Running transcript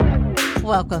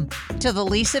Welcome to the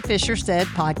Lisa Fisher Said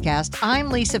podcast.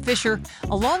 I'm Lisa Fisher,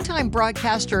 a longtime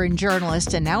broadcaster and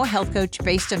journalist and now a health coach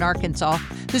based in Arkansas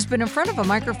who's been in front of a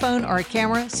microphone or a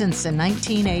camera since the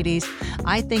 1980s.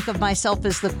 I think of myself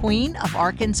as the queen of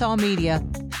Arkansas media.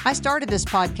 I started this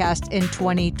podcast in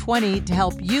 2020 to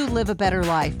help you live a better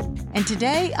life. And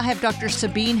today I have Dr.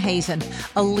 Sabine Hazan,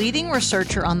 a leading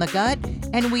researcher on the gut,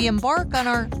 and we embark on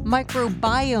our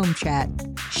microbiome chat.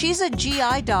 She's a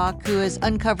GI doc who has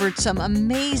uncovered some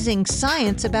amazing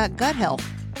science about gut health.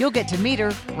 You'll get to meet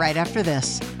her right after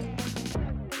this.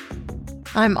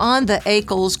 I'm on the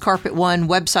Eccles Carpet One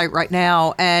website right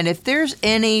now, and if there's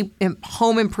any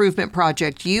home improvement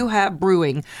project you have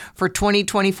brewing for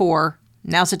 2024,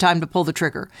 now's the time to pull the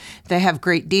trigger. They have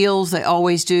great deals. They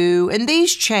always do. And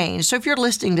these change. So if you're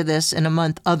listening to this in a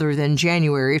month other than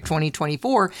January of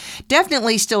 2024,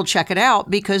 definitely still check it out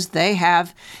because they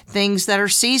have things that are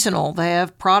seasonal. They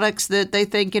have products that they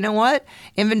think, you know what,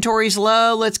 inventory's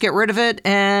low, let's get rid of it.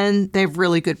 And they have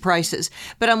really good prices.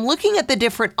 But I'm looking at the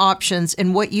different options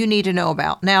and what you need to know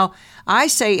about. Now, I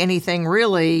say anything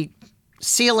really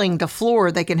ceiling to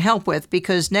floor they can help with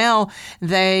because now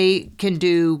they can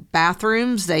do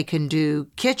bathrooms, they can do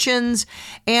kitchens,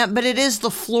 but it is the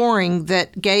flooring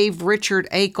that gave Richard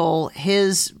Akel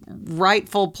his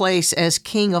rightful place as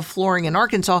king of flooring in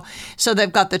Arkansas. So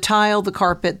they've got the tile, the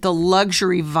carpet, the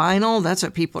luxury vinyl. That's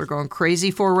what people are going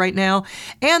crazy for right now.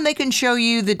 And they can show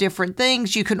you the different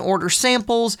things. You can order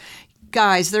samples.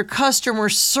 Guys, their customer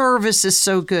service is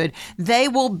so good. They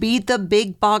will beat the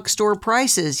big box store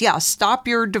prices. Yeah, stop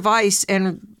your device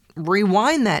and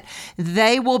rewind that.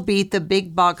 They will beat the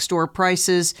big box store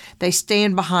prices. They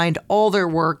stand behind all their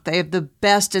work. They have the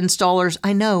best installers.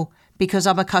 I know because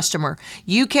I'm a customer.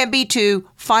 You can be too.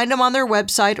 Find them on their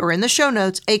website or in the show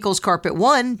notes,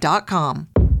 ecclescarpet1.com.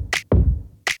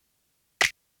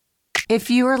 If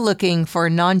you are looking for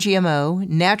non-GMO,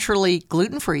 naturally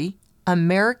gluten-free,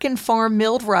 American farm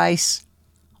milled rice,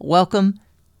 welcome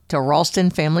to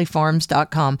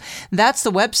RalstonFamilyFarms.com. That's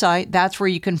the website. That's where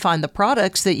you can find the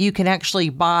products that you can actually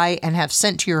buy and have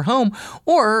sent to your home,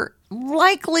 or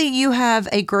likely you have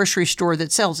a grocery store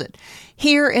that sells it.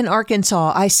 Here in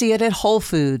Arkansas, I see it at Whole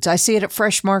Foods. I see it at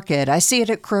Fresh Market. I see it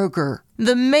at Kroger.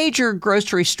 The major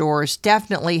grocery stores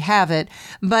definitely have it,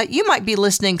 but you might be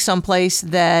listening someplace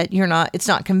that it's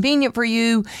not convenient for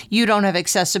you. You don't have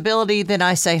accessibility. Then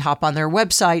I say hop on their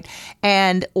website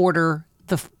and order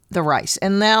the rice.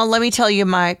 And now let me tell you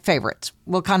my favorites.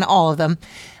 Well, kind of all of them.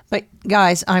 But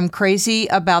guys, I'm crazy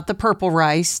about the purple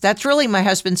rice. That's really my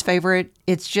husband's favorite.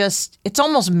 It's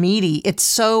almost meaty. It's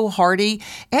so hearty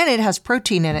and it has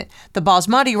protein in it. The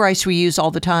basmati rice we use all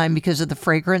the time because of the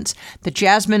fragrance. The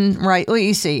jasmine rice, well,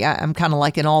 you see, I'm kind of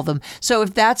liking all of them. So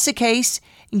if that's the case,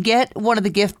 get one of the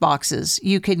gift boxes.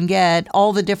 You can get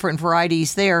all the different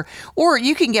varieties there, or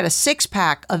you can get a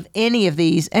 6-pack of any of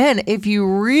these. And if you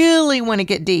really want to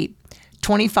get deep,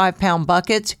 25-pound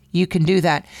buckets, you can do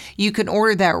that. You can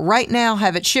order that right now,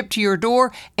 have it shipped to your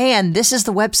door, and this is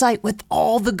the website with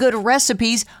all the good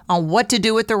recipes on what to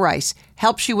do with the rice.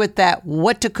 Helps you with that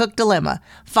what to cook dilemma.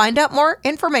 Find out more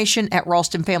information at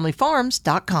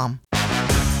RalstonFamilyFarms.com.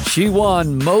 She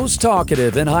won most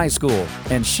talkative in high school,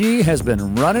 and she has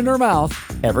been running her mouth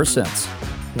ever since.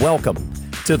 Welcome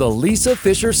to the Lisa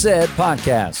Fisher Said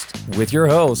podcast with your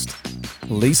host,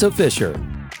 Lisa Fisher.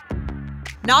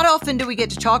 Not often do we get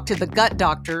to talk to the gut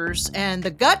doctors, and the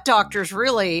gut doctors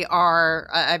really are,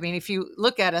 if you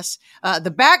look at us, the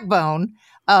backbone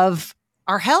of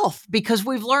our health, because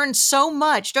we've learned so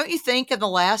much. Don't you think in the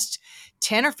last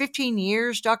 10 or 15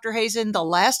 years, Dr. Hazan, the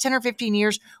last 10 or 15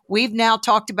 years, we've now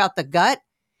talked about the gut,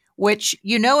 which,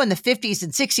 in the 50s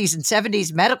and 60s and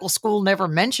 70s, medical school never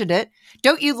mentioned it.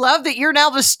 Don't you love that you're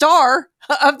now the star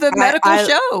of the medical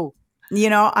show?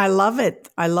 I love it.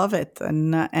 I love it.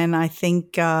 And I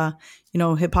think,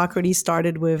 Hippocrates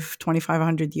started with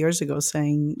 2,500 years ago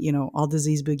saying, all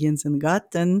disease begins in the gut.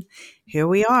 And here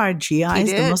we are. GI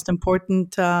is the most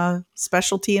important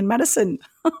specialty in medicine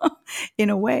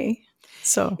in a way.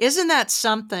 So isn't that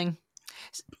something?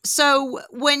 So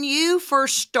when you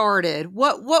first started,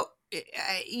 what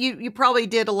you probably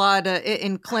did a lot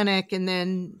in clinic and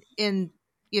then in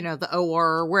the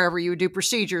OR or wherever you would do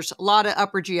procedures, a lot of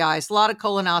upper GIs, a lot of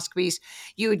colonoscopies.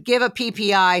 You would give a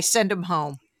PPI, send them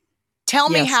home. Tell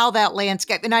me how that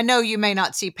landscape, and I know you may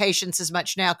not see patients as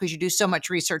much now because you do so much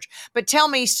research, but tell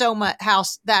me so much how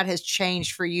that has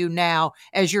changed for you now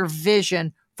as your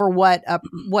vision for what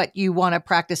you want a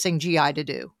practicing GI to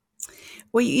do.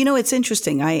 Well, it's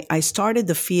interesting. I started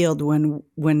the field when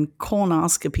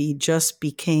colonoscopy just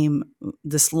became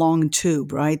this long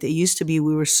tube, right? It used to be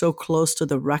we were so close to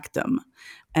the rectum.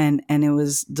 and it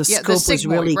was the Yeah, the scope was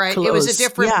sigmoid, really right? close. It was a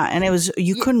different. Yeah, and it was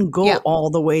you couldn't go Yeah. all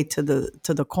the way to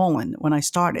the colon when I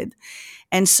started.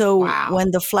 And so Wow.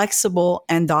 when the flexible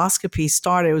endoscopy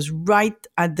started, it was right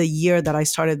at the year that I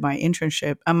started my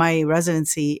internship and my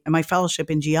residency and my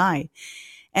fellowship in GI.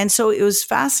 And so it was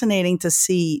fascinating to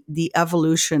see the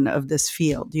evolution of this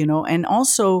field, and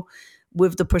also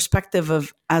with the perspective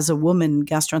of as a woman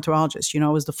gastroenterologist, I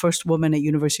was the first woman at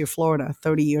University of Florida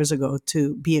 30 years ago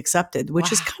to be accepted,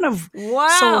 which is kind of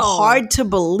so hard to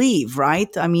believe,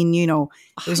 right? I mean,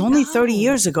 it was only 30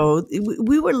 years ago.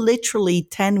 We were literally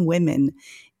 10 women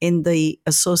in the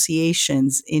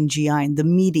associations in GI, in the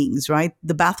meetings, right?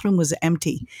 The bathroom was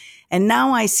empty. And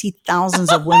now I see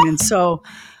thousands of women. So,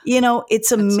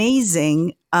 it's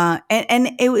amazing. And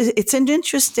it's an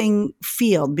interesting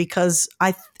field because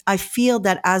I feel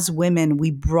that as women,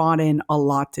 we brought in a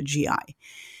lot to GI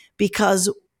because,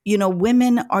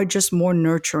 women are just more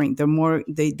nurturing. They're more,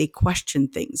 they question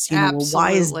things, well,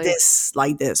 why is this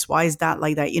like this? Why is that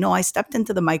like that? I stepped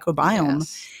into the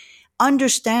microbiome,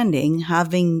 understanding,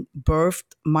 having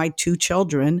birthed my two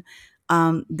children,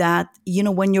 that,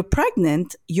 when you're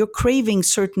pregnant, you're craving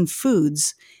certain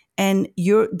foods and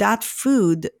that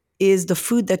food is the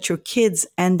food that your kids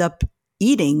end up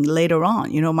eating later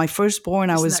on. My firstborn,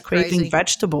 I was craving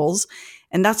vegetables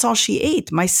and that's all she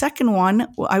ate. My second one,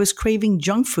 I was craving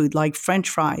junk food like French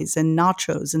fries and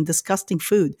nachos and disgusting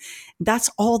food. That's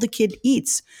all the kid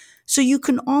eats. So you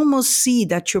can almost see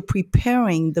that you're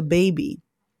preparing the baby.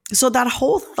 So that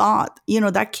whole thought,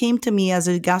 that came to me as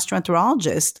a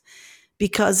gastroenterologist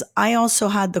because I also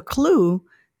had the clue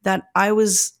that I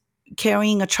was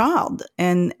carrying a child,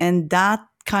 and that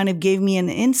kind of gave me an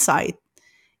insight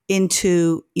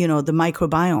into, the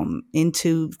microbiome,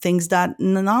 into things that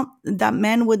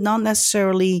men would not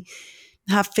necessarily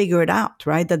have figured out,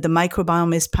 right? That the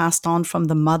microbiome is passed on from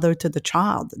the mother to the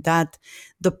child, that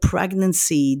the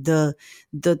pregnancy, the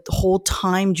whole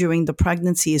time during the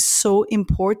pregnancy is so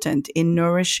important in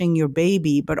nourishing your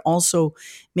baby, but also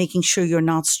making sure you're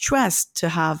not stressed to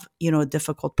have, a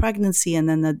difficult pregnancy. And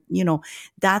then,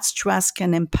 that stress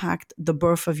can impact the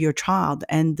birth of your child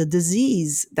and the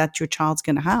disease that your child's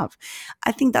going to have.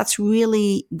 I think that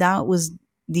was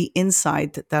the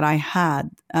insight that I had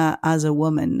as a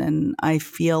woman. And I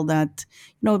feel that,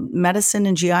 medicine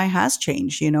and GI has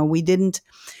changed.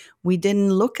 We didn't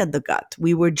look at the gut.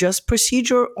 We were just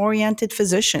procedure oriented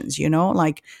physicians,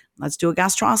 like let's do a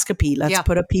gastroscopy. Let's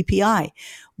put a PPI.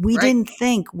 We didn't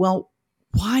think, well,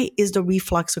 why is the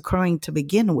reflux occurring to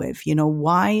begin with?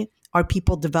 Why are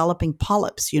people developing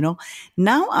polyps?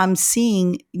 Now I'm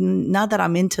seeing, now that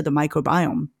I'm into the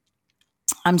microbiome,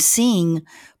 I'm seeing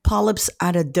polyps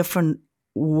at a different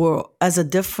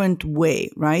way,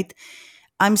 right?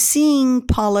 I'm seeing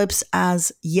polyps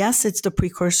as, yes, it's the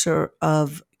precursor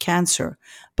of cancer,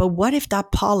 but what if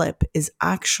that polyp is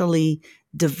actually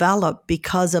developed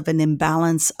because of an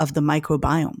imbalance of the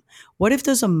microbiome? What if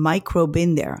there's a microbe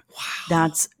in there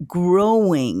that's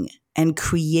growing and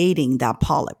creating that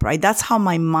polyp, right? That's how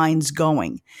my mind's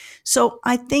going. So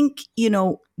I think,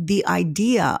 the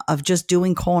idea of just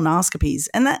doing colonoscopies,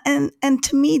 and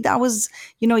to me, that was,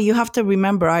 you have to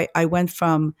remember, I went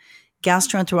from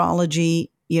gastroenterology,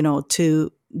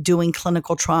 to doing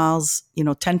clinical trials,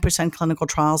 10% clinical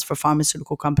trials for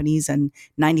pharmaceutical companies and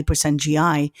 90%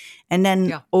 GI. And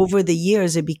then over the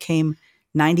years, it became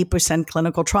 90%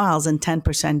 clinical trials and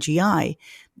 10% GI.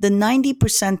 The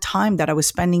 90% time that I was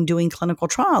spending doing clinical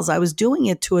trials, I was doing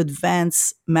it to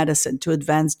advance medicine, to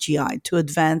advance GI, to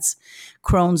advance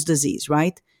Crohn's disease,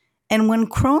 right? And when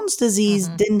Crohn's disease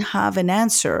didn't have an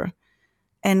answer,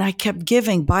 and I kept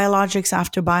giving biologics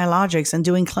after biologics and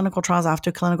doing clinical trials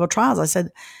after clinical trials, I said,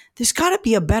 there's got to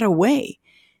be a better way.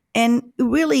 And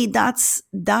really, that's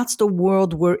the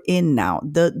world we're in now.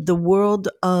 The world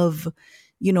of,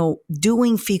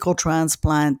 doing fecal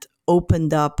transplant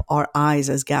opened up our eyes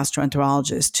as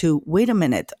gastroenterologists to, wait a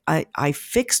minute, I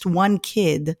fixed one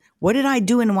kid. What did I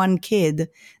do in one kid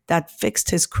that fixed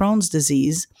his Crohn's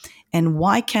disease? And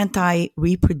why can't I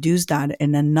reproduce that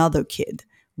in another kid?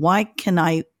 Why can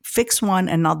I fix one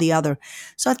and not the other?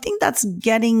 So I think that's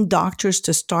getting doctors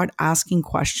to start asking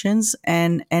questions,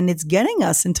 and it's getting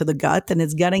us into the gut and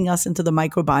it's getting us into the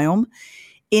microbiome.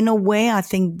 In a way, I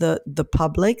think the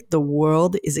public, the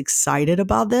world is excited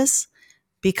about this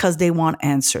because they want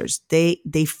answers.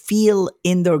 They feel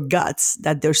in their guts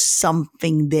that there's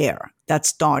something there that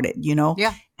started,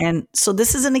 Yeah. And so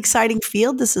this is an exciting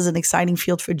field. This is an exciting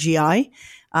field for GI.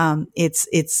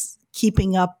 It's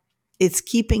keeping up. It's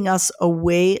keeping us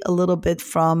away a little bit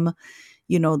from,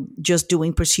 just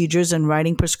doing procedures and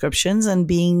writing prescriptions and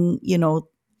being,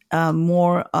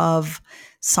 more of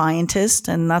scientist,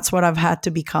 and that's what I've had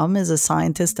to become, as a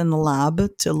scientist in the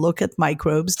lab, to look at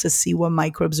microbes, to see what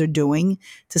microbes are doing,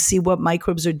 to see what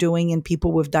microbes are doing in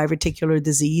people with diverticular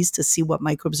disease, to see what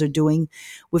microbes are doing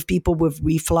with people with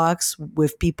reflux,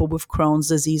 with people with Crohn's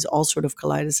disease, ulcerative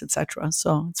colitis, etc.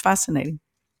 So it's fascinating.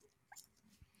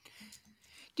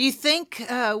 Do you think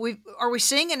are we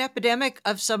seeing an epidemic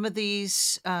of some of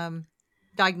these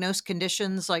diagnosed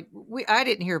conditions? Like I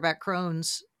didn't hear about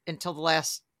Crohn's until the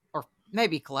last, or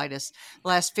maybe colitis, the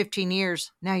last 15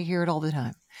 years. Now you hear it all the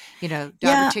time. Yeah,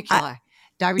 yeah,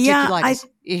 diverticulitis.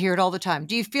 You hear it all the time.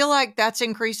 Do you feel like that's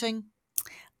increasing?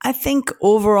 I think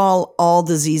overall, all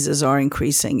diseases are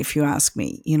increasing, if you ask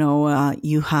me.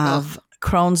 You have Ugh.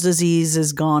 Crohn's disease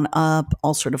has gone up,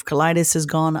 ulcerative colitis has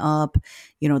gone up,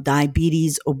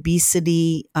 diabetes,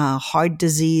 obesity, heart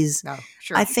disease. No, I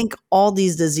sure. think all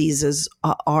these diseases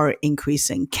are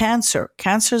increasing. We're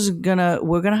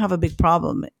gonna have a big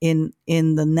problem in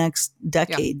the next Yeah.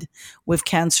 decade with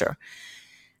cancer.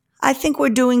 I think we're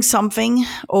doing something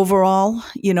overall,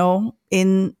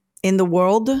 in the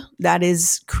world that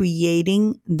is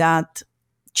creating that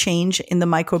change in the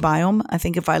microbiome. I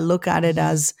think if I look at it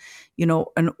as,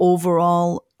 an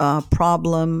overall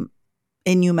problem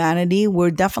in humanity,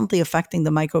 we're definitely affecting the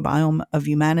microbiome of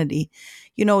humanity.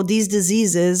 These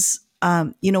diseases,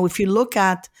 if you look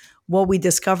at what we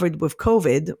discovered with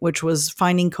COVID, which was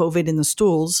finding COVID in the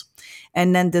stools,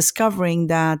 and then discovering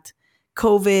that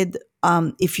COVID,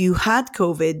 if you had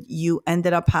COVID, you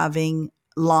ended up having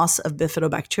loss of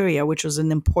bifidobacteria, which was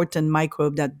an important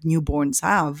microbe that newborns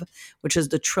have, which is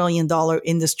the $1 trillion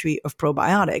industry of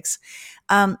probiotics.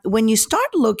 When you start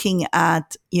looking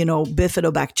at,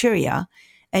 bifidobacteria,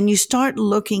 and you start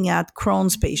looking at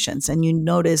Crohn's patients, and you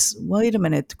notice, wait a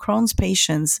minute, Crohn's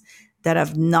patients that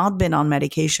have not been on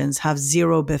medications have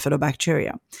zero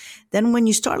bifidobacteria. Then when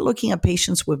you start looking at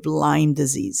patients with Lyme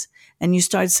disease, and you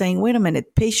start saying, wait a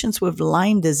minute, patients with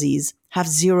Lyme disease have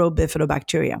zero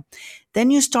bifidobacteria.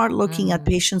 Then you start looking at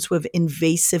patients with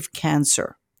invasive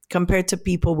cancer compared to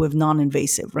people with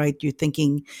non-invasive, right? You're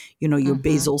thinking, your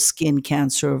basal skin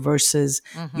cancer versus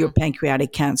your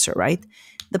pancreatic cancer, right?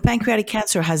 The pancreatic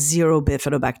cancer has zero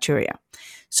bifidobacteria.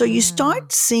 So you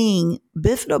start seeing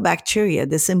bifidobacteria,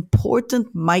 this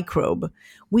important microbe.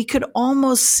 We could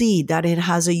almost see that it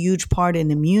has a huge part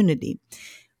in immunity.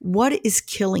 What is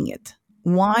killing it?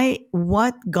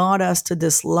 What got us to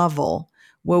this level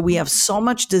where we have so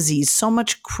much disease, so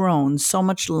much Crohn's, so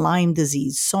much Lyme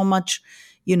disease, so much,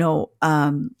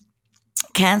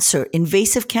 cancer,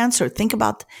 invasive cancer? Think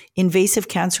about invasive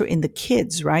cancer in the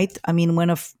kids, right? I mean, when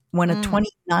a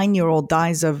 29-year-old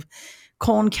dies of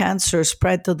colon cancer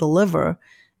spread to the liver,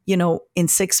 in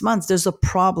 6 months, there's a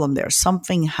problem there.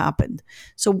 Something happened.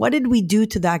 So what did we do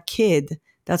to that kid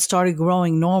that started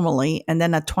growing normally, and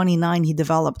then at 29 he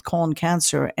developed colon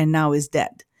cancer and now is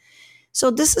dead? So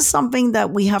this is something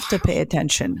that we have to pay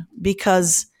attention,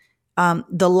 because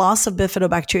the loss of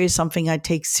bifidobacteria is something I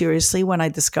take seriously. When I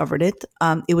discovered it,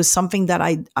 it was something that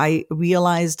I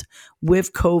realized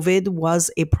with COVID was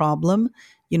a problem.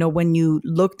 When you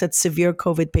looked at severe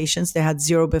COVID patients, they had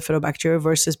zero bifidobacteria,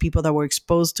 versus people that were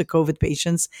exposed to COVID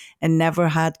patients and never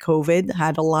had COVID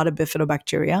had a lot of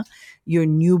bifidobacteria. Your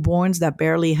newborns that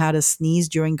barely had a sneeze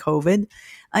during COVID.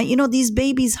 These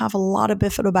babies have a lot of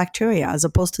bifidobacteria, as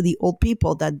opposed to the old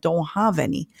people that don't have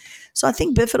any. So I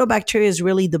think bifidobacteria is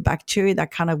really the bacteria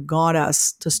that kind of got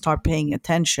us to start paying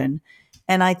attention.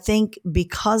 And I think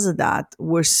because of that,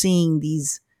 we're seeing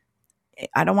these,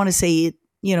 I don't want to say,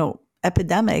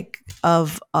 epidemic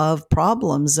of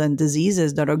problems and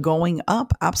diseases that are going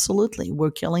up. Absolutely. We're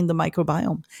killing the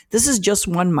microbiome. This is just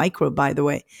one microbe, by the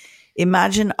way.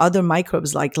 Imagine other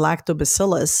microbes like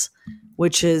lactobacillus,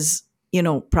 which is,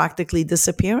 practically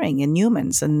disappearing in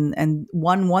humans. And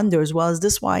one wonders, well, is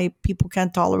this why people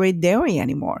can't tolerate dairy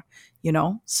anymore?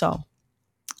 So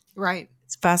Right.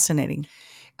 it's fascinating.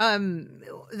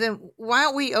 Then why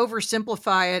don't we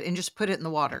oversimplify it and just put it in the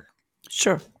water?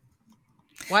 Sure.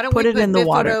 Why don't Put we it put in the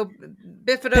water.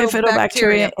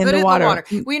 bifidobacteria in put the it in water.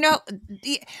 the water? We know,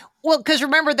 well, because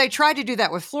remember they tried to do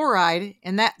that with fluoride,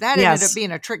 and that ended up Yes.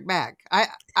 being a trick bag.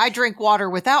 I drink water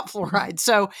without fluoride,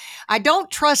 so I don't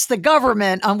trust the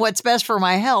government on what's best for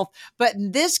my health. But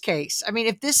in this case, I mean,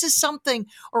 if this is something,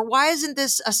 or why isn't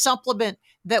this a supplement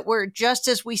that we're, just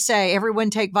as we say,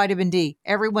 everyone take vitamin D,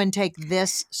 everyone take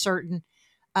this certain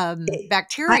I,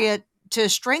 bacteria to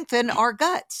strengthen our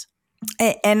guts?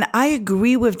 And I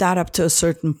agree with that up to a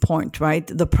certain point, right?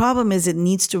 The problem is it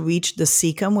needs to reach the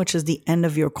cecum, which is the end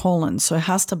of your colon. So it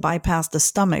has to bypass the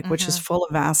stomach, which is full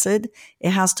of acid.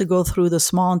 It has to go through the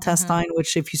small intestine,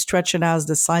 which if you stretch it out is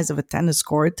the size of a tennis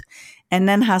court, and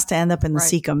then has to end up in the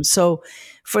Right. cecum. So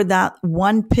for that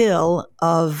one pill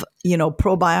of,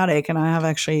 probiotic, and I have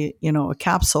actually, a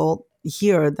capsule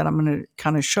here that I'm going to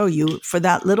kind of show you, for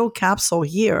that little capsule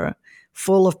here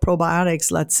full of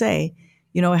probiotics, let's say,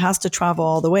 it has to travel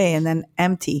all the way and then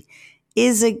empty.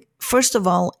 First of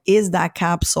all, is that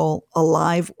capsule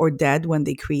alive or dead when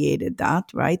they created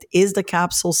that, right? Is the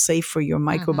capsule safe for your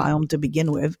microbiome to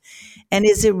begin with? And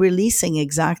is it releasing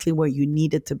exactly where you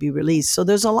need it to be released? So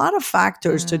there's a lot of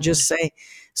factors to just say,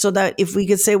 so that if we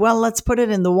could say, well, let's put it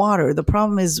in the water. The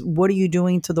problem is, what are you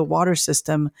doing to the water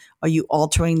system? Are you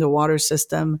altering the water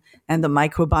system and the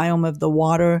microbiome of the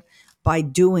water by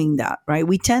doing that, right?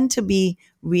 We tend to be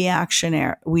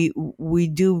reactionary. We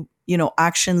do,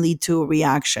 action lead to a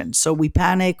reaction. So we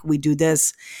panic, we do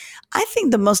this. I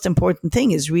think the most important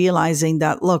thing is realizing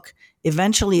that, look,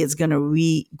 eventually it's going to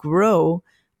regrow,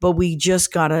 but we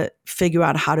just got to figure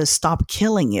out how to stop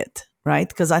killing it, right?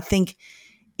 Because I think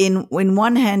in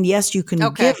one hand, yes, you can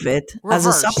give it as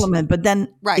a supplement, but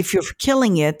then if you're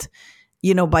killing it,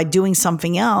 by doing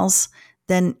something else,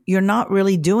 then you're not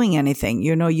really doing anything.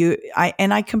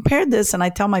 I compared this, and I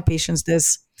tell my patients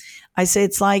this. I say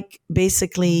it's like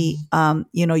basically,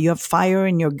 you have fire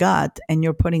in your gut and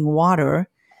you're putting water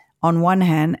on one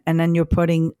hand and then you're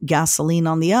putting gasoline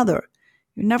on the other.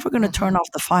 You're never going to turn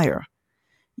off the fire.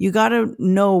 You got to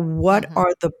know what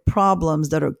are the problems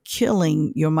that are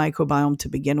killing your microbiome to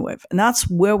begin with. And that's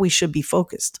where we should be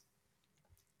focused.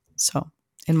 So,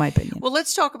 in my opinion. Well,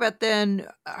 let's talk about then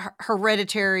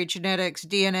hereditary genetics,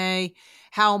 DNA,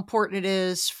 how important it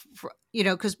is,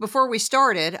 because before we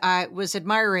started, I was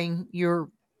admiring your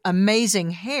amazing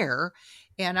hair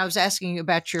and I was asking you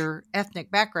about your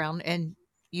ethnic background, and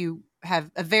you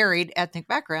have a varied ethnic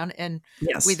background. And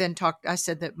yes. We then talked, I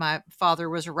said that my father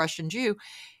was a Russian Jew.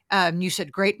 You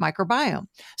said great microbiome.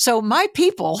 So my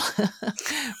people,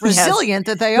 resilient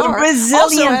that they are,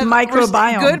 resilient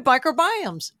microbiome, good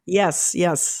microbiomes. Yes,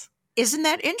 yes. Isn't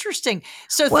that interesting?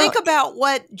 So think about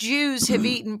what Jews have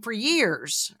eaten for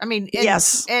years. I mean,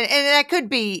 yes, and that could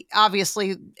be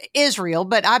obviously Israel,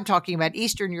 but I'm talking about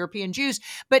Eastern European Jews.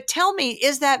 But tell me,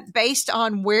 is that based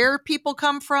on where people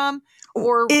come from,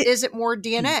 or is it more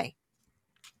DNA?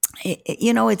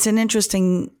 It's an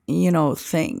interesting,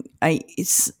 thing.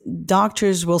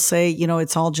 Doctors will say,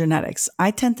 it's all genetics.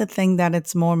 I tend to think that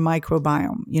it's more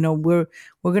microbiome. We're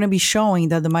going to be showing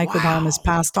that the microbiome is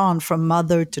passed on from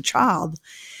mother to child.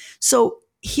 So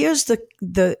here's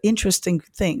the interesting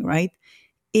thing, right?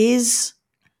 Is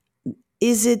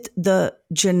it the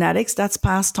genetics that's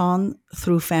passed on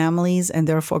through families and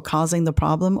therefore causing the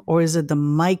problem, or is it the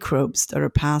microbes that are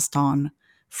passed on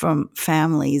from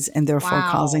families and therefore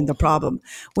causing the problem?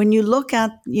 When you look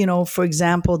at, for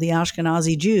example, the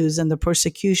Ashkenazi Jews and the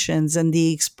persecutions and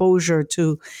the exposure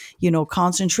to,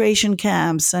 concentration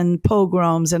camps and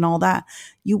pogroms and all that,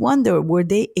 you wonder, were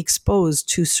they exposed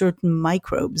to certain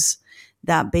microbes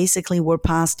that basically were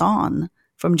passed on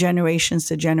from generations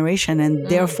to generation, and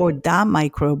therefore that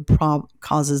microbe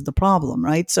causes the problem,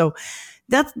 right? So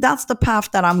that's the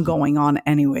path that I'm going on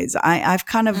anyways. I've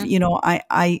kind of,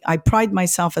 I pride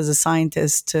myself as a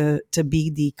scientist to be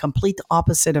the complete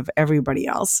opposite of everybody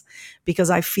else, because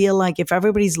I feel like if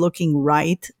everybody's looking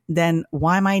right, then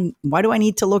why do I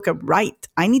need to look at right?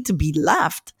 I need to be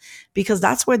left, because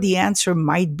that's where the answer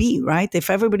might be, right? If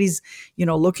everybody's,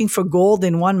 looking for gold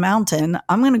in one mountain,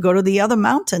 I'm going to go to the other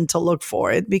mountain to look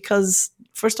for it, because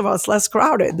first of all, it's less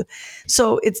crowded.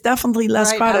 So it's definitely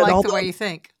less crowded. I like the way you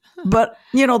think. But,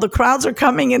 the crowds are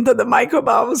coming into the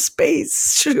microbiome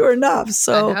space, sure enough.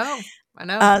 So I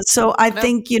know. So I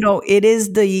think, it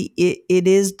is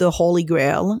the holy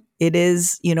grail. It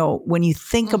is, when you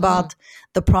think about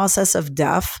the process of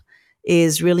death,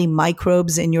 is really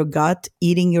microbes in your gut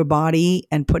eating your body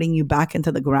and putting you back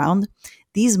into the ground.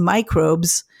 These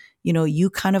microbes, you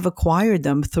kind of acquire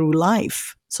them through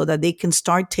life so that they can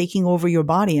start taking over your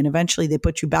body, and eventually they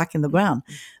put you back in the ground.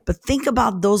 But think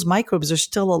about, those microbes are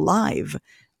still alive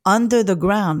under the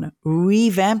ground,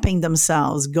 revamping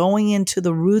themselves, going into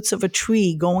the roots of a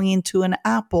tree, going into an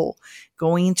apple,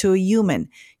 going into a human.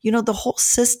 The whole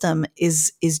system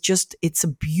is just, it's a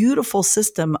beautiful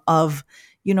system of,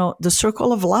 the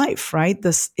circle of life, right?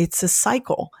 It's a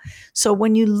cycle. So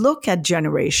when you look at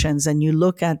generations and you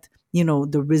look at,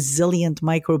 the resilient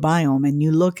microbiome, and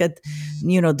you look at,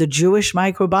 the Jewish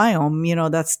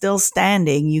microbiome, that's still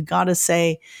standing, you got to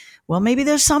say, well, maybe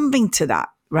there's something to that.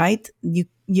 right? You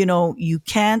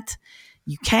can't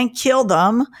kill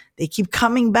them. They keep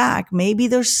coming back. Maybe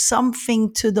there's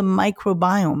something to the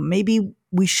microbiome. Maybe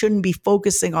we shouldn't be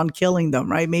focusing on killing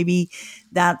them, right? Maybe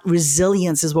that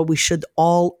resilience is what we should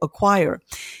all acquire.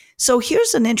 So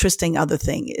here's an interesting other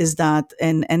thing is that,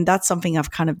 and that's something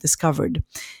I've kind of discovered.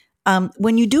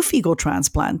 When you do fecal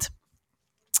transplant,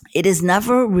 it is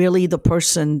never really the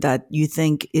person that you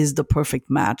think is the perfect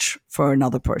match for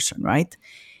another person, right?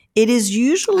 It is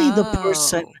usually the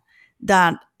person Oh.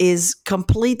 that is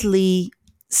completely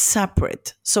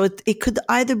separate. So it could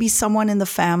either be someone in the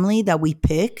family that we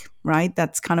pick, right?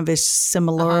 That's kind of a Uh-huh.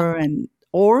 similar, and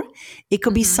or it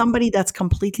could be Mm-hmm. somebody that's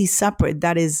completely separate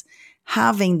that is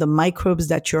having the microbes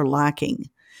that you're lacking.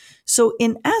 So,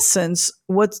 in essence,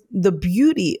 what's the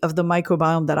beauty of the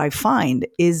microbiome that I find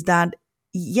is that,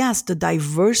 yes, the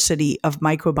diversity of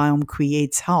microbiome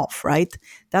creates health, right?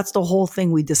 That's the whole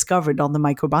thing we discovered on the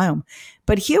microbiome.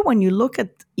 But here, when you look at,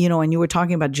 and you were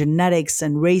talking about genetics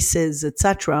and races,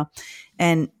 etc.,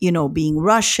 and, being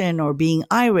Russian or being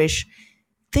Irish,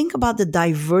 think about the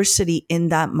diversity in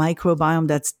that microbiome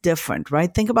that's different,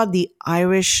 right? Think about the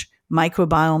Irish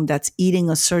microbiome that's eating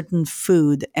a certain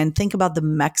food, and think about the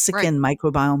Right. Mexican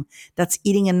microbiome that's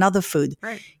eating another food.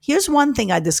 Right. Here's one thing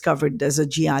I discovered as a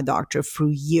GI doctor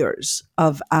through years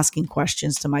of asking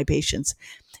questions to my patients.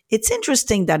 It's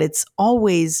interesting that it's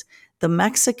always the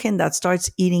Mexican that starts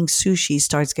eating sushi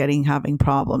starts having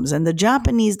problems, and the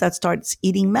Japanese that starts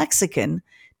eating Mexican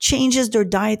changes their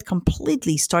diet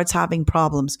completely, starts having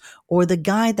problems. Or the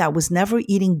guy that was never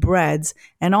eating breads,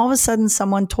 and all of a sudden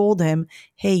someone told him,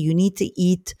 "Hey, you need to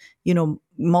eat,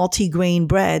 multi-grain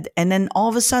bread," and then all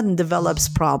of a sudden develops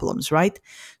problems, right?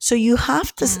 So you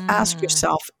have to ask Mm.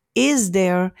 yourself, is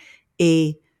there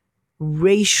a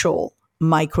racial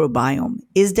microbiome?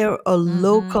 Is there a Mm-hmm.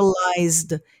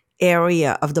 localized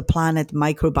area of the planet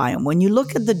microbiome? When you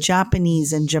look at the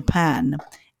Japanese in Japan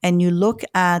and you look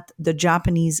at the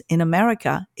Japanese in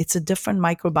America, it's a different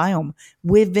microbiome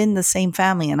within the same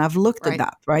family. And I've looked at Right.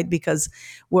 that, right? Because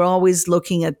we're always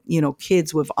looking at,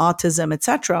 kids with autism,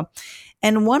 etc.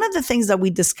 And one of the things that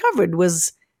we discovered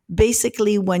was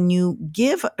basically when you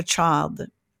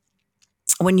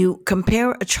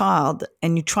compare a child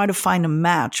and you try to find a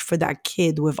match for that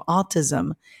kid with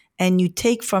autism, and you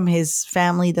take from his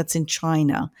family that's in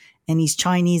China and he's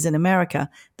Chinese in America,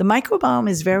 the microbiome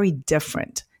is very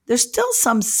different. There's still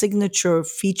some signature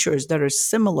features that are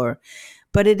similar,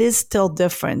 but it is still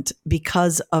different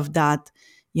because of that,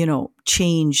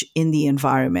 change in the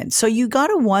environment. So you got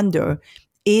to wonder,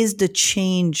 is the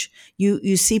change,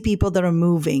 you see people that are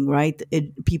moving, right?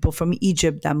 People from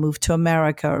Egypt that move to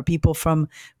America, or people from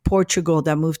Portugal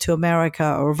that move to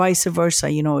America, or vice versa.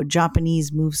 A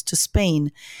Japanese moves to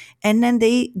Spain, and then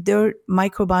their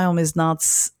microbiome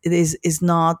is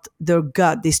not their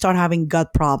gut. They start having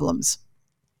gut problems.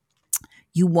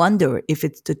 You wonder if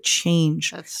it's the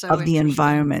change That's so of the interesting.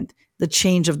 environment, the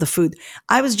change of the food.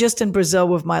 I was just in Brazil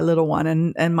with my little one,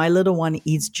 and my little one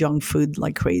eats junk food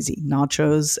like crazy,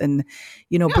 nachos. And,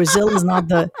 Brazil is not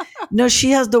no,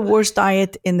 she has the worst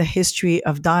diet in the history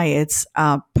of diets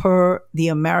per the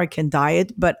American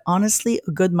diet, but honestly,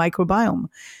 a good microbiome.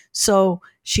 So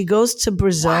she goes to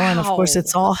Brazil, and of course,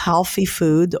 it's Wow. all healthy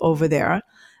food over there,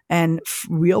 and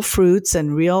real fruits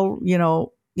and real,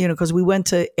 because we went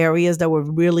to areas that were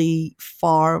really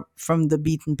far from the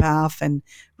beaten path, and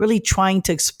really trying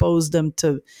to expose them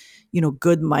to,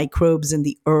 good microbes in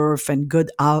the earth, and good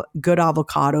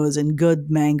avocados and good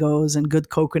mangoes and good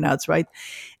coconuts, right?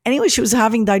 Anyway, she was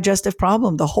having digestive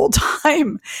problem the whole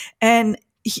time. And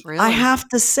I Really? have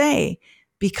to say,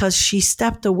 because she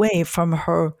stepped away from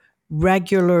her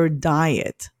regular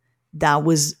diet, that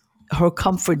was her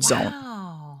comfort zone.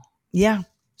 Wow. Yeah.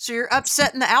 So you're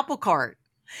upsetting the apple cart,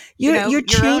 You're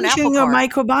your own apple changing your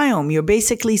cart. microbiome. You're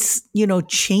basically,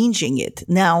 changing it.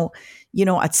 Now,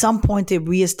 at some point it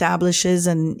reestablishes,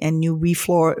 and you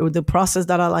reflor, the process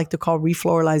that I like to call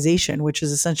refloralization, which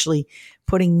is essentially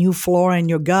putting new flora in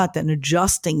your gut and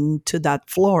adjusting to that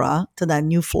flora, to that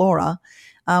new flora,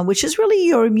 which is really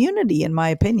your immunity, in my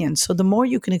opinion. So the more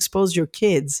you can expose your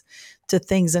kids to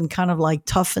things and kind of like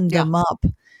toughen Yeah. them up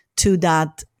to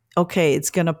that, okay, it's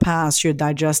going to pass your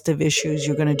digestive issues.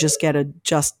 You're going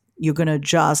to you're going to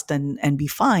adjust and be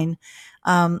fine.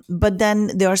 But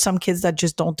then there are some kids that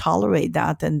just don't tolerate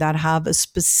that, and that have a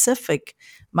specific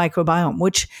microbiome,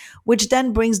 which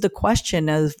then brings the question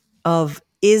of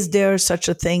is there such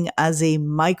a thing as a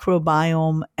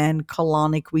microbiome and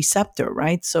colonic receptor,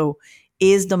 right? So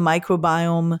is the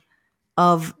microbiome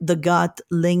of the gut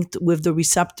linked with the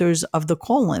receptors of the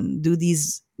colon? Do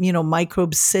these,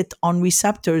 microbes sit on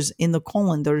receptors in the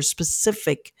colon that are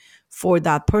specific for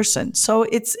that person? So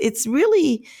it's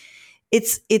really,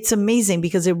 it's amazing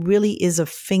because it really is a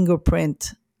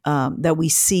fingerprint that we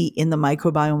see in the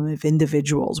microbiome of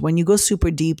individuals. When you go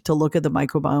super deep to look at the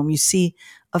microbiome, you see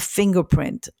a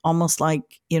fingerprint, almost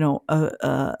like,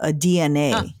 a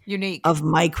DNA unique of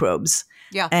microbes.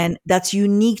 Yeah. And that's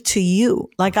unique to you.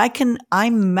 Like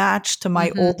I'm matched to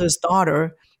my oldest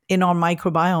daughter in our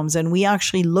microbiomes, and we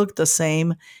actually look the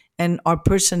same and our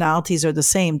personalities are the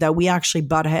same, that we actually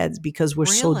butt heads because we're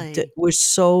Really? we're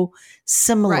so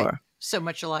similar. Right. So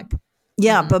much alike.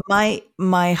 Yeah, but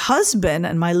my husband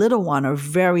and my little one are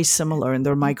very similar in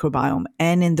their microbiome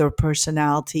and in their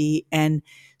personality. And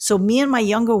so me and my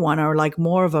younger one are like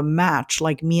more of a match,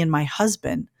 like me and my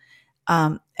husband.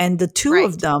 And the two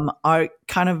of them are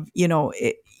kind of,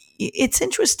 it's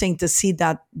interesting to see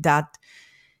that,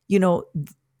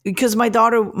 because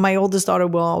my oldest daughter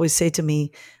will always say to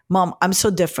me, Mom, I'm so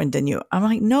different than you. I'm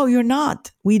like, no, you're not.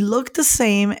 We look the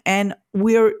same and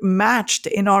we're matched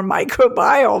in our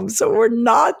microbiome. So we're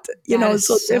not,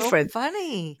 so different.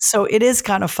 Funny. So it is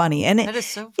kind of funny. And that is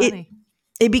so funny.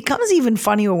 It becomes even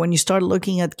funnier when you start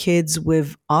looking at kids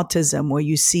with autism, where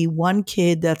you see one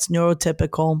kid that's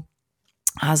neurotypical,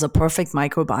 has a perfect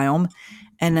microbiome,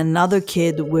 and another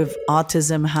kid with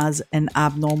autism has an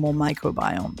abnormal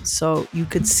microbiome. So you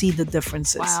could see the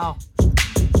differences. Wow.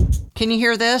 Can you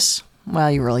hear this? Well,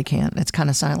 you really can't. It's kind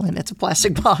of silent. It's a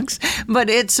plastic box.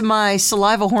 But it's my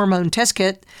saliva hormone test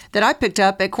kit that I picked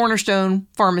up at Cornerstone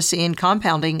Pharmacy and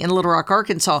Compounding in Little Rock,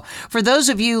 Arkansas. For those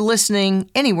of you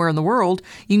listening anywhere in the world,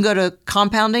 you can go to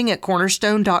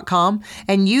compounding@cornerstone.com,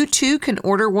 and you too can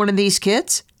order one of these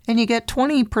kits. And you get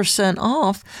 20%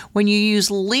 off when you use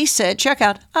Lisa at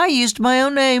checkout. I used my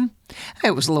own name.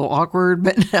 It was a little awkward,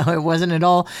 but no, it wasn't at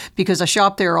all because I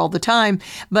shop there all the time.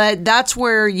 But that's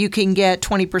where you can get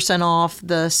 20% off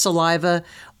the saliva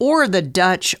or the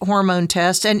Dutch hormone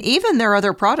test, and even their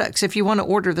other products. If you want to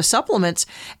order the supplements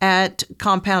at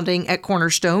Compounding at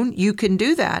Cornerstone, you can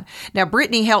do that. Now,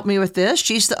 Brittany helped me with this.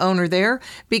 She's the owner there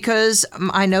because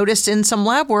I noticed in some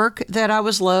lab work that I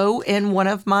was low in one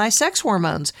of my sex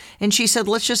hormones. And she said,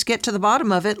 let's just get to the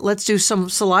bottom of it. Let's do some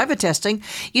saliva testing.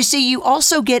 You see, you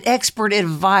also get expert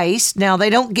advice. Now,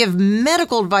 they don't give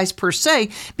medical advice per se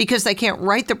because they can't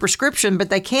write the prescription,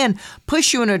 but they can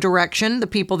push you in a direction, the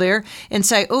people there, and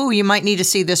say, oh, you might need to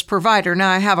see this provider. Now,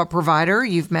 I have a provider.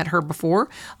 You've met her before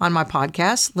on my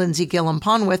podcast, Lindsay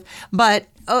Gilliam-Ponwith, but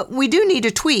we do need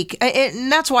to tweak.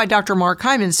 And that's why Dr. Mark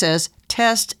Hyman says,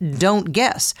 test, don't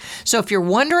guess. So if you're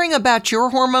wondering about your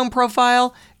hormone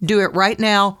profile, do it right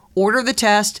now. Order the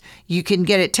test. You can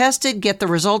get it tested, get the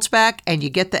results back, and you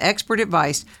get the expert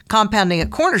advice. Compounding at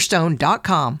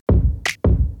cornerstone.com.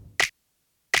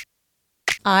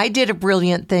 I did a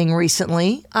brilliant thing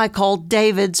recently. I called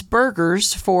David's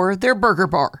Burgers for their burger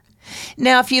bar.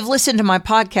 Now, if you've listened to my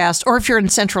podcast, or if you're in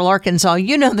Central Arkansas,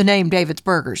 you know the name David's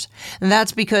Burgers. And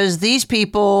that's because these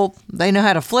people, they know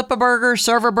how to flip a burger,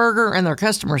 serve a burger, and their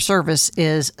customer service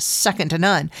is second to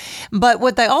none. But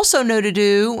what they also know to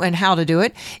do and how to do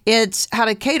it, it's how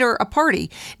to cater a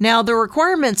party. Now, the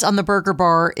requirements on the burger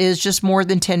bar is just more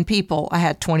than 10 people. I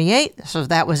had 28, so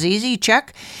that was easy.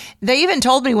 Check. They even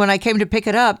told me when I came to pick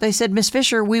it up, they said, Miss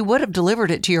Fisher, we would have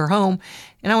delivered it to your home.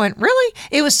 And I went, really?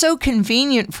 It was so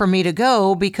convenient for me to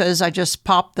go because I just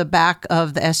popped the back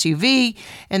of the SUV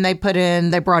and they brought in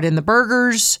the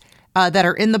burgers that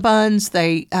are in the buns.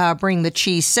 They bring the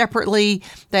cheese separately.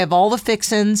 They have all the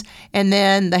fixins, and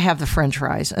then they have the French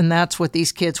fries. And that's what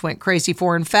these kids went crazy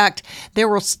for. In fact, there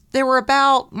were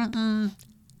about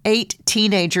 8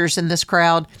 teenagers in this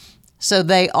crowd. So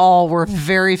they all were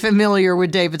very familiar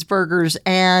with David's Burgers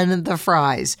and the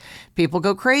fries. People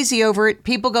go crazy over it.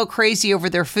 People go crazy over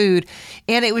their food.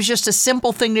 And it was just a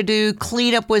simple thing to do.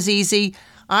 Cleanup was easy.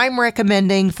 I'm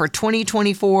recommending for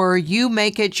 2024, you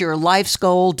make it your life's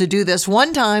goal to do this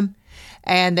one time,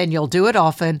 and then you'll do it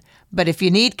often. But if you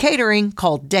need catering,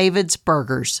 call David's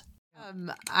Burgers.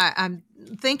 I'm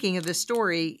thinking of this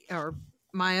story, or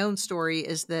my own story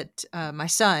is that my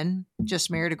son just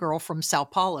married a girl from Sao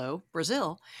Paulo,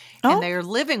 Brazil, and they're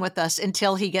living with us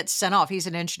until he gets sent off. He's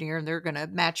an engineer, and they're going to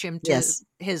match him to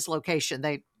his location.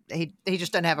 He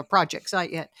just doesn't have a project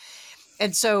site yet.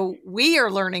 And so we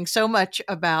are learning so much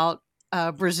about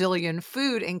Brazilian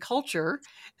food and culture.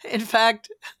 In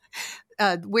fact,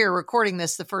 we're recording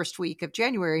this the first week of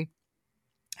January.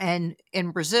 And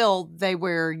in Brazil, they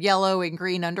wear yellow and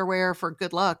green underwear for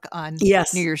good luck on New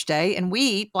Year's Day. And we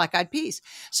eat black-eyed peas.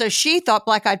 So she thought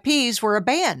black-eyed peas were a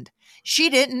band. She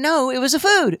didn't know it was a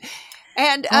food.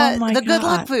 and Oh my the good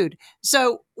luck God. food.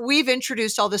 So we've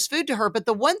introduced all this food to her. But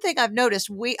the one thing I've noticed,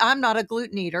 I'm not a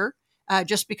gluten eater.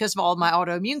 Just because of all my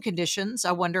autoimmune conditions,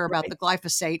 I wonder about Right. the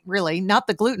glyphosate. Really, not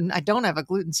the gluten. I don't have a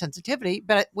gluten sensitivity,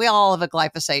 but we all have a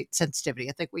glyphosate sensitivity.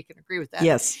 I think we can agree with that.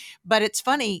 Yes. But it's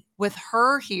funny with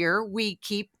her here, we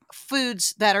keep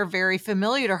foods that are very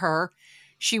familiar to her.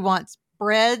 She wants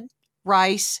bread,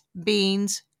 rice,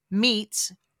 beans,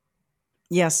 meats,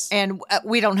 Yes. and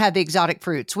we don't have the exotic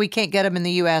fruits. We can't get them in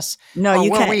the U.S. No, or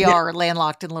you where can't. we are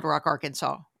landlocked in Little Rock,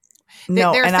 Arkansas.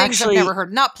 No, There are and things I've never actually,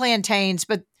 heard. Not plantains,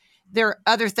 but there are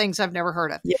other things I've never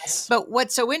heard of. yes. But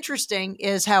what's so interesting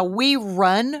is how we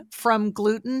run from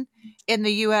gluten in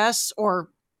the U.S., or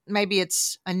maybe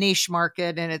it's a niche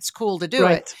market and it's cool to do it,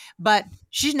 Right. but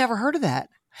she's never heard of that.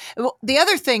 Well, the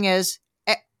other thing is,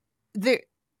 the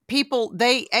people,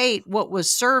 they ate what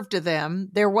was served to them.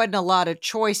 There wasn't a lot of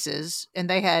choices, and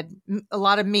they had a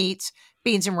lot of meats,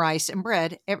 beans and rice and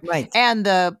bread, Right. and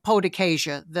the pão de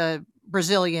queijo, the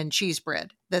Brazilian cheese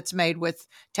bread that's made with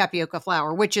tapioca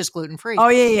flour, which is gluten free. Oh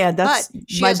yeah, yeah. But That's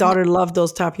she my has daughter loved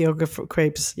those tapioca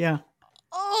crepes. Yeah.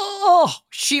 Oh,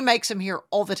 she makes them here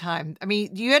all the time. I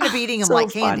mean, you end up eating them So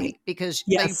like funny. candy because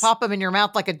they Yes. pop them in your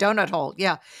mouth like a donut hole.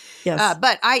 Yeah. Yes.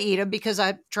 But I eat them because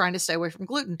I'm trying to stay away from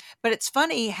gluten. But it's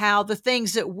funny how the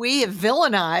things that we have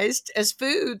villainized as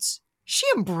foods, she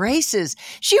embraces.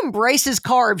 She embraces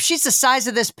carbs. She's the size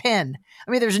of this pin.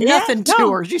 I mean, there's Yeah. nothing to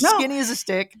No. her. She's No. skinny as a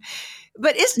stick.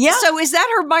 But Yeah. is that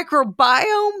her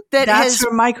microbiome that That's has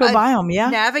her microbiome. Yeah.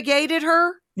 navigated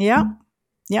her? Yeah.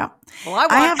 Yeah. Well,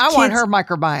 I have I want kids. her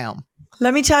microbiome.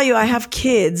 Let me tell you, I have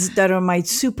kids that are my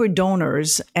super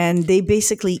donors, and they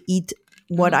basically eat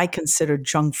what Mhm. I consider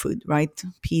junk food, right?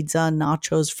 Pizza,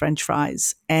 nachos, French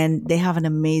fries. And they have an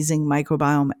amazing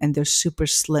microbiome and they're super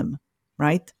slim,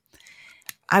 right?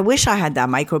 I wish I had that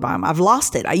microbiome. I've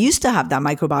lost it. I used to have that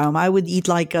microbiome. I would eat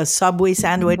like a Subway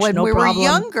sandwich, When no we were problem.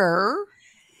 younger,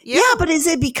 yeah. Yeah, but is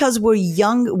it because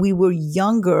we were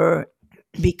younger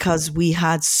because we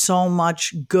had so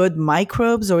much good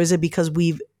microbes, or is it because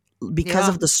Yeah.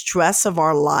 of the stress of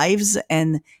our lives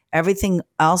and everything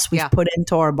else we've Yeah. put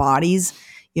into our bodies,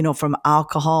 from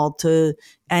alcohol to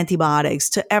antibiotics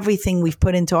to everything we've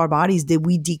put into our bodies, did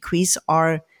we decrease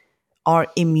our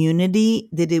immunity?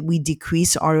 We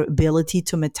decrease our ability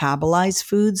to metabolize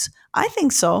foods? I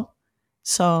think so.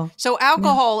 So, So yeah.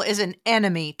 alcohol is an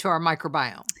enemy to our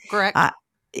microbiome, correct? Uh,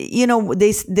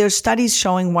 there's studies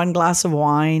showing one glass of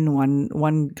wine,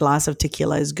 one glass of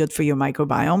tequila is good for your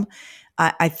microbiome.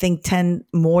 I think 10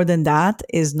 more than that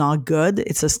is not good.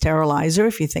 It's a sterilizer.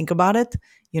 If you think about it,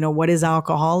 what is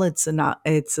alcohol? It's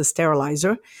a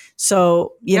sterilizer.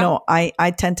 So, Yeah.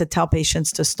 I tend to tell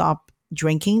patients to stop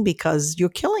drinking because you're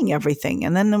killing everything.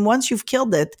 And then once you've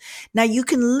killed it, now you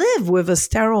can live with a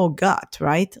sterile gut,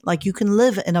 right? Like you can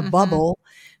live in a Mm-hmm. bubble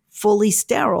fully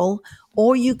sterile,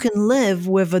 or you can live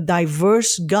with a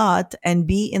diverse gut and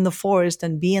be in the forest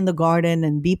and be in the garden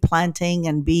and be planting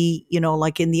and be,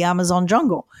 like in the Amazon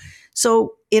jungle.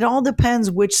 So it all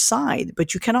depends which side,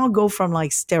 but you cannot go from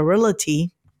like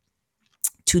sterility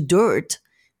to dirt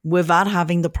without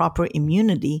having the proper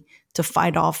immunity to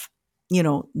fight off,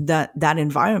 that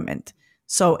environment.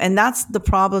 So, and that's the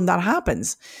problem that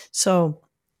happens. So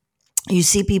you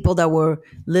see people that were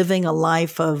living a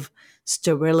life of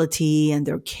sterility and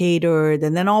they're catered,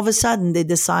 and then all of a sudden they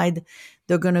decide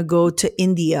they're going to go to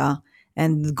India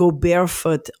and go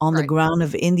barefoot on the Right. ground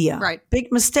of India. Right.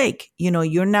 Big mistake.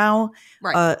 You're now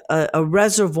Right. a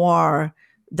reservoir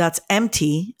that's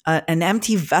empty, an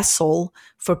empty vessel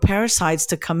for parasites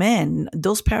to come in.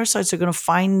 Those parasites are going to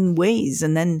find ways,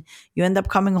 and then you end up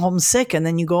coming home sick, and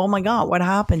then you go, oh my God, what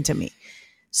happened to me?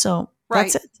 So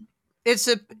Right. that's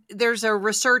it. There's a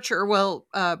researcher. Well,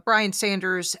 Brian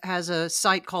Sanders has a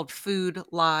site called Food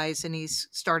Lies, and he's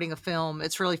starting a film.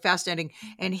 It's really fascinating.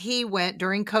 And he went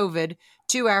during COVID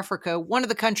to Africa. One of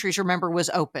the countries, remember,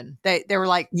 was open. They were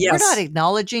like, we're not Yes.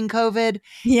 acknowledging COVID. It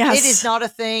is Yes. not a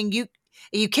thing.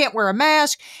 You can't wear a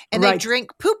mask, and they Right.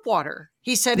 drink poop water.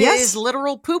 He said it Yes. is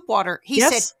literal poop water. He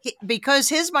said Yes. because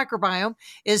his microbiome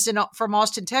is from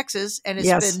Austin, Texas, and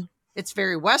Yes. it's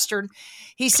very Western.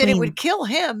 He said it would Clean. kill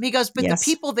him. He goes, but the Yes.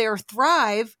 people there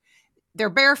thrive. They're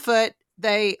barefoot.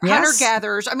 They hunter Yes.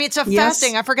 gatherers. I mean, it's a Yes.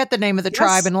 fasting. I forget the name of the Yes.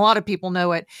 tribe, and a lot of people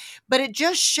know it. But it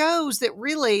just shows that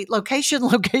really location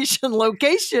has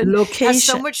so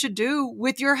Location. much to do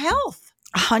with your health.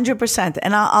 100%.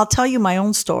 And I'll tell you my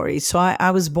own story. So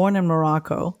I was born in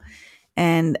Morocco,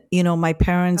 and, my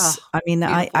parents, Oh, I mean, I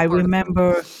beautiful part of the world.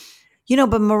 remember,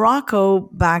 but Morocco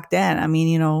back then, I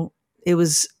mean, it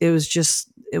was just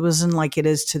wasn't like it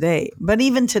is today. But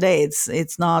even today,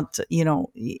 it's not,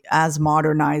 as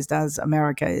modernized as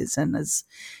America is, and as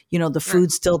the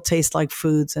food still tastes like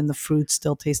foods, and the fruits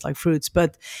still taste like fruits.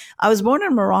 But I was born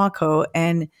in Morocco,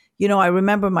 and I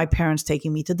remember my parents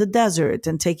taking me to the desert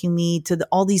and taking me to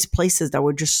all these places that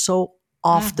were just so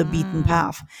off the beaten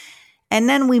path. And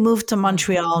then we moved to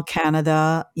Montreal,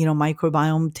 Canada.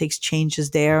 Microbiome takes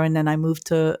changes there. And then I moved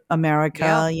to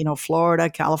America, Florida,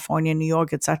 California, New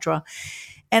York, etc.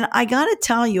 And I got to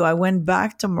tell you, I went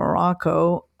back to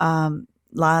Morocco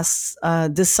last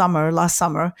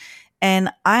summer, and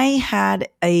I had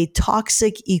a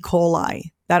toxic E.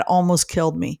 coli that almost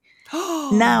killed me.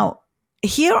 Now,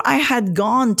 here I had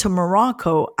gone to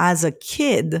Morocco as a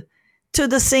kid to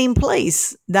the same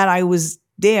place that I was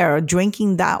there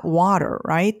drinking that water,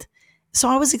 right? So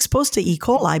I was exposed to E.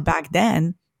 coli back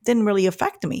then. Didn't really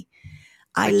affect me.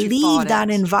 I leave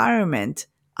that environment.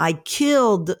 I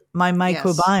killed my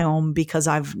microbiome because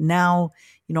I've now,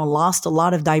 lost a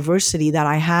lot of diversity that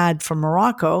I had from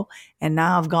Morocco. And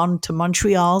now I've gone to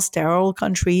Montreal, sterile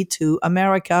country, to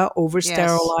America,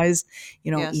 over-sterilized,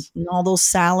 eating all those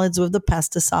salads with the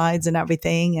pesticides and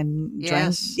everything, and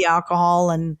drank the alcohol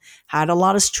and had a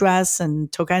lot of stress and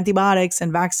took antibiotics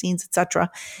and vaccines, etc.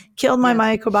 Killed my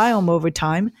microbiome over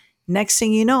time. Next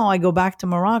thing you know, I go back to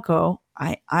Morocco.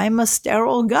 I'm a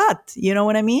sterile gut. You know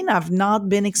what I mean? I've not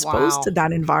been exposed to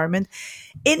that environment.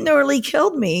 It nearly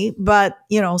killed me, but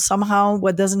somehow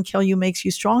what doesn't kill you makes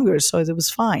you stronger. So it was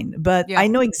fine. But I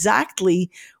know exactly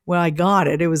where I got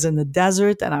it. It was in the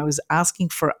desert, and I was asking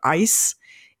for ice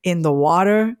in the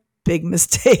water. Big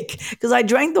mistake, because I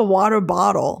drank the water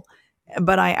bottle,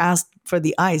 but I asked for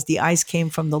the ice. The ice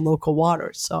came from the local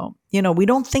water. So, we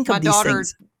don't think of these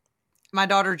things. My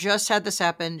daughter just had this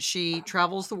happen. She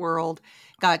travels the world,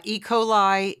 got E.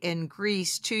 coli in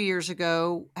Greece 2 years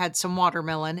ago, had some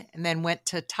watermelon, and then went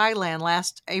to Thailand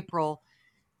last April,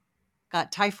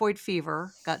 got typhoid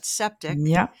fever, got septic.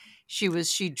 Yeah.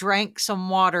 She drank some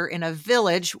water in a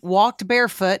village, walked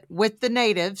barefoot with the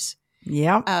natives.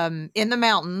 Yeah. In the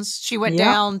mountains. She went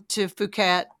down to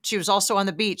Phuket. She was also on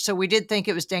the beach. So we did think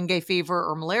it was dengue fever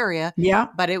or malaria. Yeah.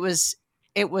 But it was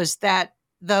that,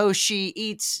 though she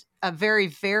eats a very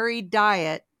varied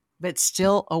diet, but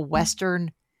still a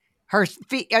Western.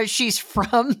 She's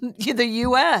from the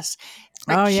U.S.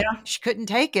 She couldn't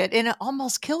take it, and it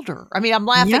almost killed her. I mean, I'm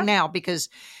laughing now because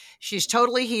she's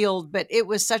totally healed, but it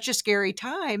was such a scary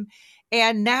time.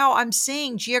 And now I'm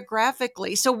seeing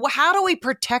geographically. So how do we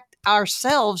protect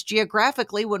ourselves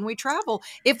geographically when we travel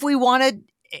if we want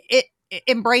to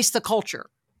embrace the culture?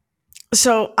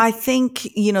 So I think,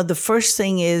 the first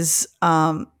thing is,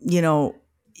 you're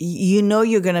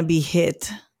going to be hit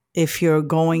if you're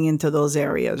going into those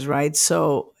areas, right?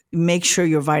 So make sure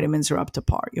your vitamins are up to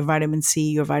par. Your vitamin C,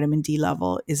 your vitamin D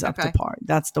level is up to par.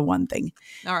 That's the one thing.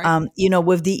 All right.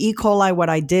 With the E. coli, what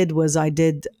I did was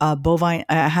bovine.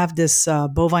 I have this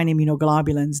bovine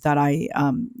immunoglobulins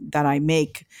that I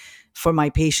make for my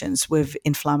patients with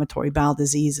inflammatory bowel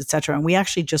disease, etc. And we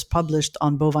actually just published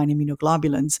on bovine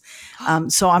immunoglobulins.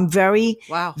 So I'm very,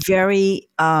 very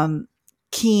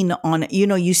keen on,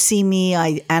 you see me,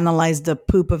 I analyze the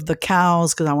poop of the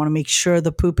cows because I want to make sure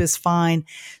the poop is fine.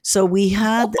 So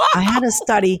I had a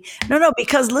study. No,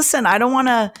 because listen, I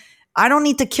don't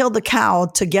need to kill the cow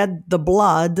to get the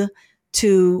blood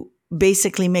to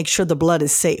basically make sure the blood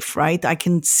is safe, right? I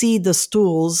can see the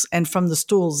stools, and from the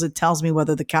stools, it tells me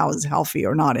whether the cow is healthy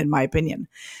or not, in my opinion.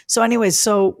 So anyways,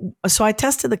 so I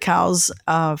tested the cows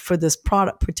for this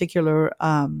particular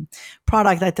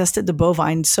product. I tested the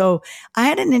bovine. So I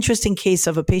had an interesting case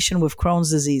of a patient with Crohn's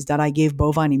disease that I gave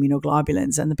bovine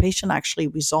immunoglobulins, and the patient actually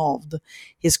resolved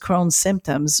his Crohn's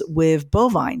symptoms with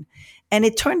bovine. And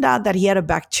it turned out that he had a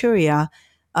bacteria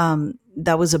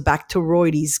that was a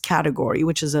Bacteroides category,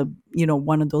 which is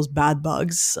one of those bad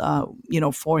bugs,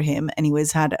 for him.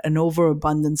 Anyways, had an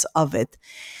overabundance of it.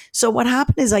 So what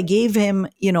happened is I gave him,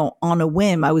 on a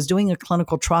whim, I was doing a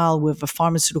clinical trial with a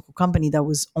pharmaceutical company that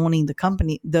was owning the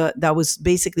company, that was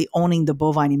basically owning the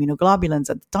bovine immunoglobulins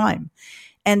at the time.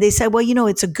 And they said, well,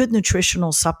 it's a good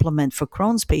nutritional supplement for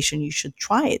Crohn's patient. You should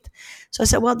try it. So I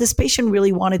said, well, this patient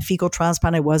really wanted fecal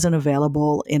transplant. It wasn't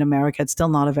available in America. It's still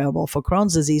not available for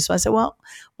Crohn's disease. So I said, well,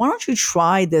 why don't you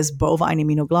try this bovine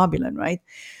immunoglobulin, right?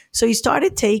 So he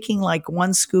started taking like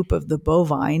 1 scoop of the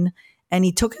bovine, and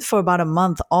he took it for about a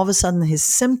month. All of a sudden, his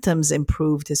symptoms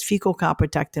improved. His fecal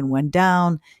calprotectin went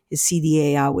down. His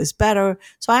CDAI was better.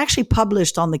 So I actually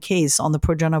published on the case on the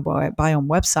Progenobiome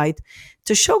website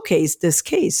to showcase this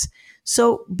case.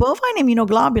 So bovine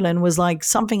immunoglobulin was like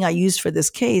something I used for this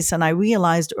case. And I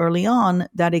realized early on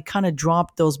that it kind of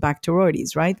dropped those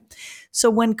Bacteroides, right? So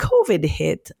when COVID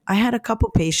hit, I had a couple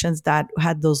patients that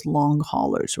had those long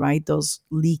haulers, right? Those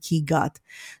leaky gut.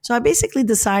 So I basically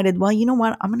decided, well, you know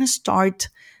what? I'm going to start,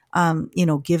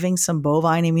 giving some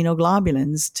bovine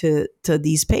immunoglobulins to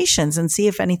these patients and see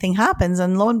if anything happens.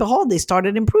 And lo and behold, they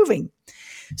started improving.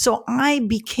 So I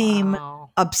became Wow.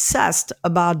 obsessed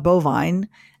about bovine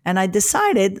and I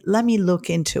decided, let me look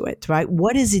into it, right?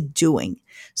 What is it doing?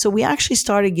 So we actually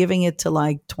started giving it to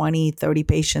like 20, 30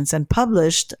 patients and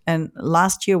published. And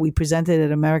last year we presented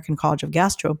at American College of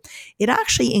Gastro. It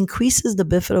actually increases the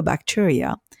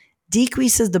bifidobacteria,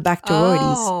 decreases the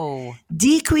Bacteroides, Oh, there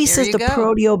decreases you the go.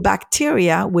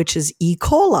 proteobacteria, which is E.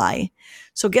 coli.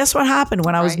 So guess what happened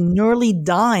when I was Right. nearly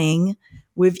dying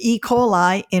with E.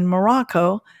 coli in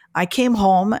Morocco? I came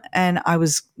home and I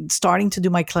was starting to do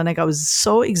my clinic. I was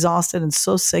so exhausted and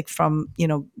so sick from,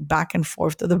 back and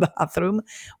forth to the bathroom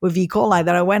with E. coli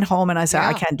that I went home and I said,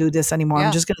 I Yeah. can't do this anymore. I'm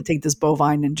Yeah. just going to take this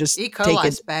bovine and just E. take it.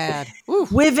 coli's bad. Woo.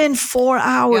 Within 4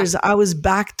 hours, Yeah. I was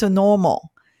back to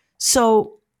normal.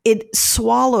 So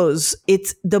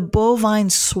the bovine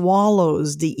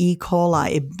swallows the E.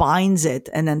 coli, it binds it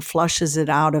and then flushes it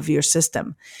out of your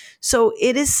system. So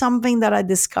it is something that I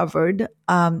discovered.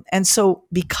 And so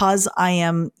because I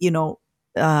am,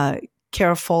 uh,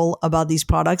 careful about these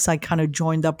products, I kind of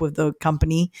joined up with the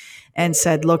company and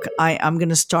said, look, I'm going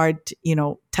to start,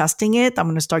 testing it. I'm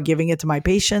going to start giving it to my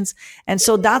patients. And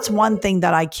so that's one thing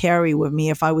that I carry with me.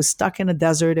 If I was stuck in a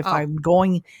desert, if Oh, I'm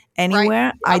going right.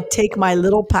 anywhere, I take my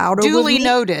little powder with Duly me.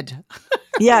 noted.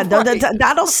 Yeah, Right.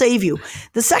 that'll save you.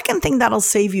 The second thing that'll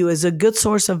save you is a good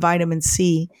source of vitamin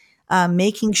C.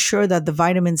 Making sure that the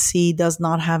vitamin C does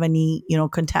not have any,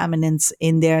 contaminants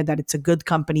in there, that it's a good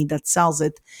company that sells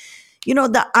it.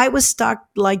 That I was stuck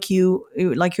like your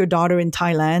daughter in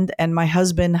Thailand, and my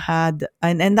husband had,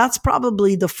 and that's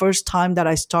probably the first time that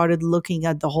I started looking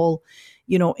at the whole,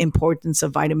 importance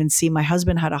of vitamin C. My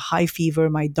husband had a high fever.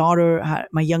 My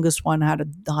youngest one had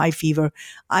a high fever.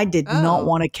 I did not Oh,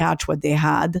 want to catch what they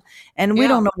had. And we yeah.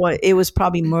 don't know what it was,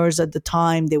 probably MERS at the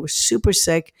time. They were super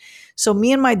sick. So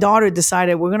me and my daughter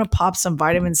decided we're going to pop some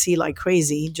vitamin C like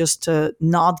crazy just to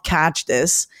not catch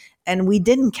this. And we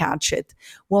didn't catch it.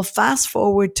 Well, fast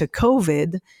forward to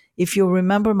COVID. If you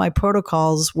remember, my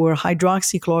protocols were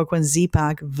hydroxychloroquine,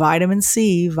 Z-Pak, vitamin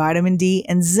C, vitamin D,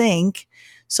 and zinc.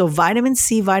 So vitamin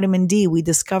C, vitamin D, we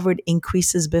discovered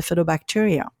increases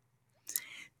bifidobacteria.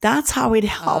 That's how it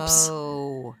helps.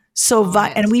 Oh, So,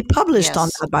 got and it. we published on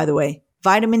Yes. that, by the way.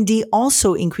 Vitamin D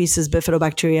also increases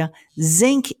bifidobacteria.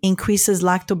 Zinc increases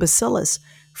lactobacillus.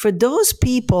 For those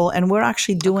people, and we're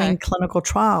actually doing Okay. clinical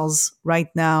trials right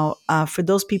now, for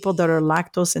those people that are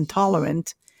lactose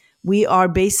intolerant, we are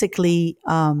basically,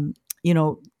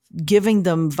 giving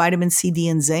them vitamin C, D,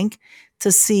 and zinc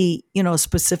to see,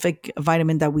 specific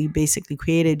vitamin that we basically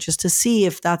created just to see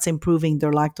if that's improving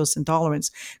their lactose intolerance.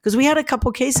 Because we had a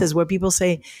couple cases where people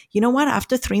say, you know what,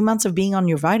 after 3 months of being on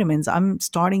your vitamins, I'm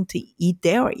starting to eat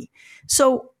dairy.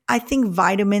 So I think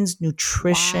vitamins,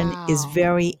 nutrition is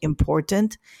very Wow.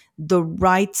 important. The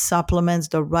right supplements,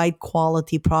 the right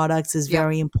quality products is Yeah.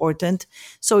 very important.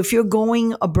 So if you're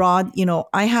going abroad,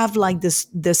 I have like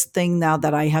this thing now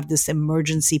that I have this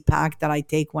emergency pack that I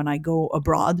take when I go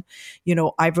abroad.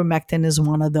 Ivermectin is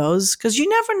one of those because you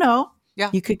never know. Yeah.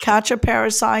 You could catch a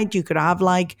parasite. You could have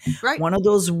like Right. one of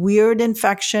those weird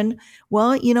infection.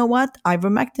 Well, you know what?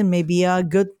 Ivermectin may be a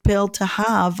good pill to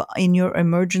have in your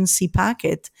emergency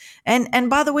packet. And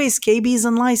by the way, scabies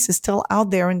and lice is still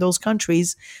out there in those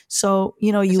countries. So,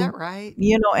 Is that right?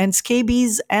 and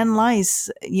scabies and lice,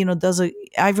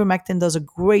 ivermectin does a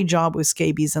great job with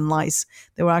scabies and lice.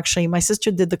 They were actually, my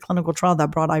sister did the clinical trial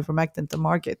that brought ivermectin to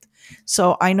market.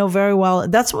 So I know very well.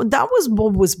 That was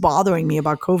what was bothering me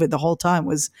about COVID the whole time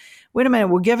was, wait a minute,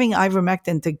 we're giving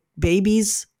ivermectin to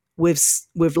babies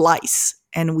with lice,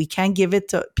 and we can't give it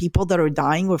to people that are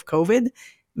dying with COVID.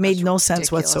 Made That's no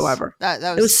sense ridiculous. whatsoever. That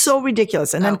It was was, so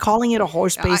ridiculous. And then oh, calling it a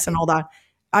horse I, pace and all that,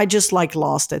 I just like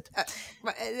lost it. uh,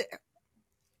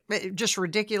 just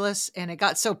ridiculous. And it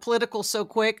got so political so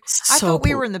quick. I So thought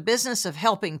we were polite. in the business of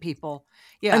helping people.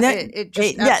 Yeah. And It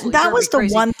just absolutely that drove me was the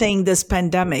crazy. one thing this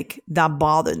pandemic that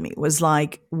bothered me was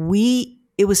like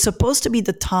it was supposed to be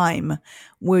the time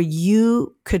where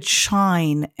you could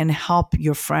shine and help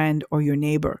your friend or your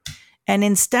neighbor. And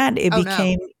instead it Oh, no.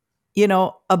 became,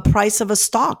 a price of a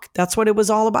stock. That's what it was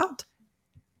all about.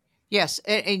 Yes.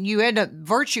 And you end up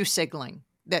virtue signaling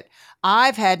that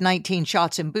I've had 19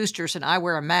 shots and boosters and I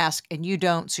wear a mask and you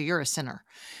don't. So you're a sinner.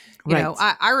 Right.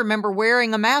 I remember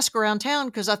wearing a mask around town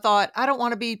because I thought I don't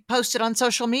want to be posted on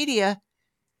social media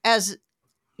as,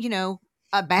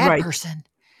 a bad Right. person.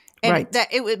 And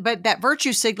Right. but that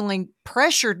virtue signaling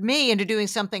pressured me into doing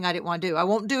something I didn't want to do. I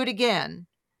won't do it again.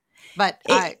 But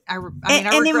I mean, I And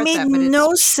it regret made that. But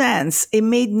no sense. It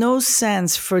made no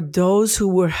sense for those who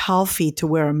were healthy to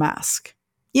wear a mask.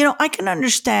 I can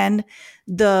understand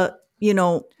a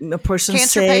person cancer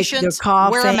sick, they're patients wear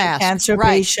a coughing, mask. cancer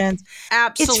Right. patients. It's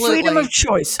Absolutely. freedom of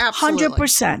choice. Absolutely.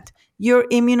 100%. You're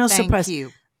Thank immunosuppressed,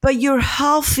 you. but you're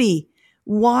healthy.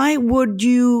 Why would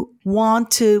you want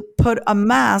to put a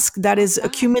mask that is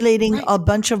accumulating Right. a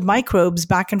bunch of microbes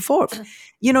back and forth?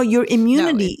 Your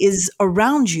immunity is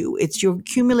around you. You're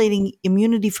accumulating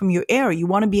immunity from your air. You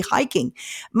want to be hiking.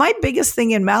 My biggest thing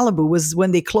in Malibu was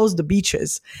when they closed the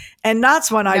beaches. And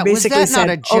that's when I Now, basically was that said,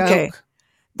 not a joke? okay,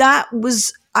 that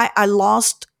was, I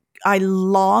lost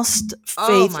Oh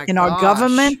faith my in our gosh.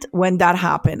 government when that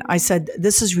happened. I said,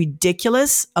 this is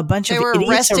ridiculous. A bunch They of were idiots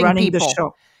are arresting running the people.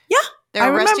 show. Yeah, They I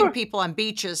were arresting remember. people on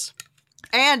beaches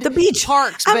and The beach.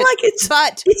 parks. I'm but, like,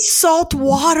 but it's salt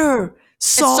water. it's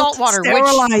salt water,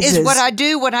 sterilizes. which is what I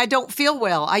do when I don't feel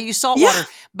well. I use salt water.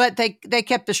 But they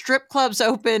kept the strip clubs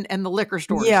open and the liquor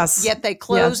stores. Yes. Yet they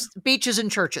closed beaches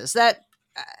and churches. That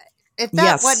if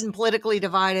that wasn't politically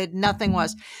divided, nothing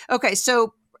was. Okay,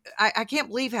 so I can't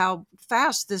believe how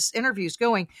fast this interview is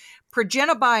going.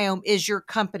 Progenobiome is your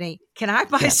company. Can I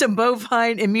buy some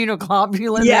bovine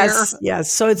immunoglobulin there?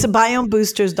 Yes. So it's a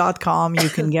biomeboosters.com. You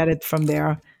can get it from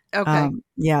there. Okay.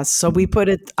 Yes. So we put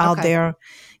it out there,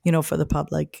 for the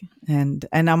public, and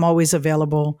I'm always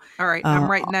available. All right. I'm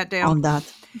writing that down. On that.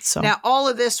 So now all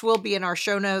of this will be in our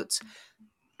show notes.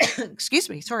 Excuse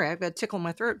me. Sorry. I've got a tickle in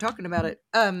my throat talking about it.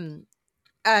 And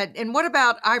what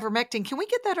about ivermectin? Can we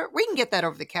get that? We can get that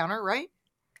over the counter, right?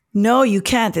 No, you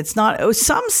can't. It's not.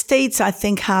 Some states, I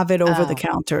think, have it over the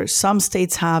counter. Some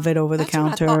states have it over the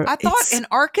counter. I thought in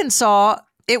Arkansas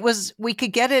we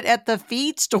could get it at the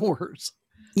feed stores.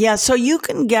 Yeah, so you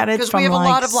can get it because we have a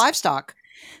lot of livestock.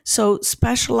 So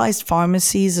specialized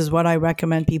pharmacies is what I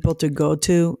recommend people to go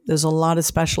to. There's a lot of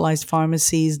specialized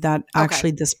pharmacies that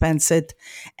actually dispense it.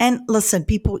 And listen,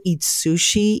 people eat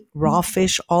sushi, raw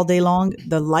fish all day long.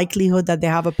 The likelihood that they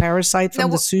have a parasite from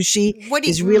the sushi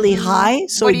is really high.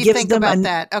 So what do you think about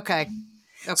that? Okay.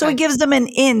 So it gives them an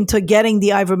in to getting the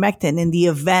ivermectin in the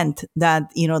event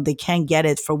that, they can't get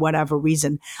it for whatever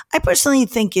reason. I personally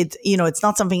think it's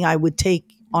not something I would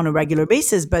take on a regular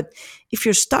basis, but if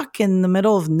you're stuck in the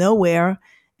middle of nowhere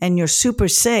and you're super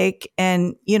sick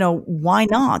and, why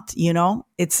not?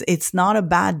 It's not a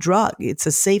bad drug. It's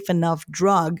a safe enough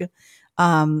drug.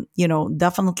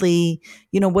 Definitely,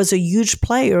 was a huge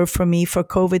player for me for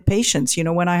COVID patients.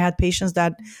 When I had patients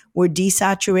that were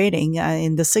desaturating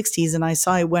in the 60s, and I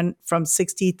saw it went from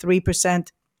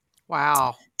 63%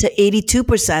 wow to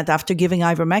 82% after giving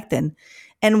ivermectin.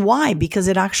 And why? Because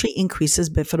it actually increases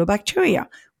bifidobacteria.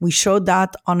 We showed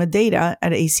that on the data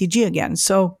at ACG again.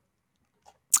 So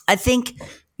I think,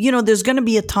 there's going to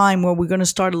be a time where we're going to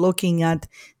start looking at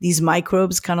these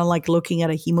microbes, kind of like looking at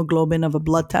a hemoglobin of a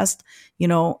blood test,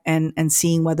 and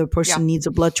seeing whether a person needs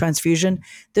a blood transfusion.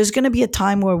 There's going to be a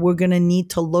time where we're going to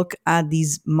need to look at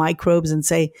these microbes and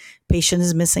say, patient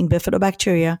is missing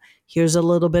bifidobacteria. Here's a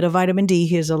little bit of vitamin D.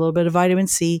 Here's a little bit of vitamin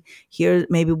C. Here,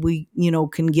 maybe we,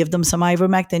 can give them some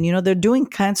ivermectin. They're doing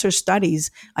cancer studies.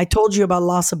 I told you about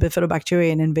loss of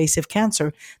bifidobacteria in invasive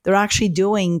cancer. They're actually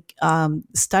doing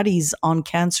studies on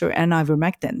cancer and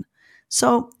ivermectin.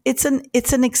 So it's an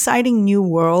exciting new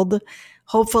world.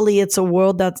 Hopefully it's a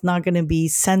world that's not going to be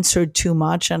censored too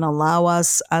much and allow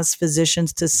us as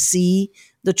physicians to see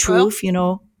the truth.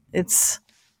 That's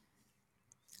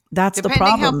the problem.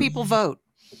 Depending how people vote.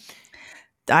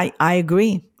 I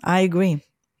agree.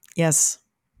 Yes.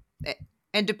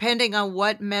 And depending on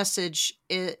what message,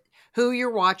 who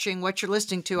you're watching, what you're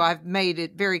listening to, I've made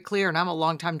it very clear, and I'm a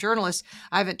longtime journalist,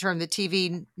 I haven't turned the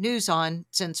TV news on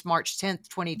since March 10th,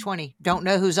 2020. Don't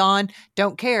know who's on,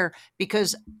 don't care,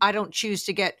 because I don't choose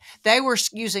to get, they were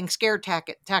using scare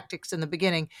tactics in the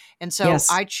beginning, and so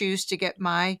I choose to get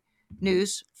my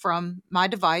news from my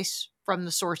device, from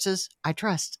the sources I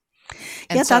trust.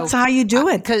 And so, that's how you do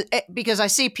it. Because I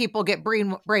see people get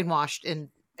brainwashed and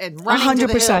running to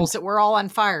the hills that we're all on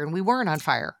fire, and we weren't on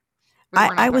fire.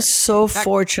 I was so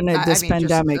fortunate this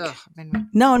pandemic.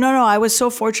 No. I was so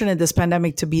fortunate this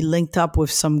pandemic to be linked up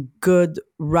with some good,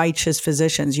 righteous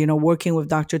physicians, working with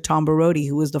Dr. Tom Barodi,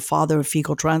 who was the father of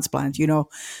fecal transplant,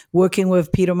 working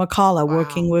with Peter McCullough,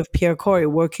 working with Pierre Corey,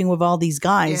 working with all these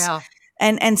guys.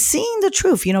 and seeing the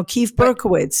truth, Keith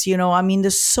Berkowitz, I mean,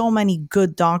 there's so many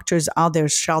good doctors out there,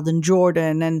 Sheldon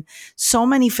Jordan, and so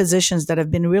many physicians that have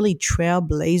been really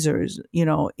trailblazers,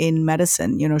 in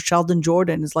medicine. Sheldon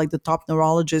Jordan is like the top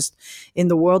neurologist in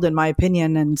the world, in my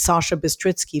opinion, and Sasha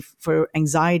Bistritsky for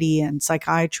anxiety and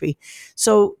psychiatry.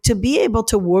 So to be able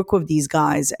to work with these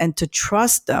guys and to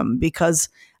trust them, because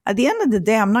at the end of the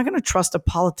day, I'm not going to trust a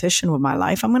politician with my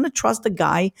life. I'm going to trust a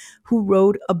guy who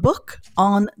wrote a book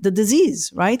on the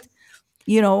disease, right?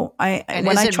 And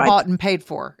is it bought and paid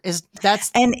for? Is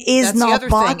not the other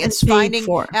bought thing. It's finding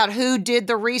out who did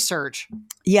the research.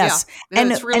 Yes, yeah,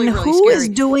 and really, really who scary. is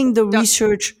doing the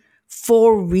research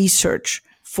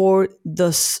for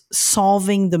the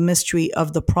solving the mystery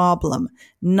of the problem,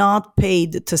 not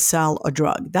paid to sell a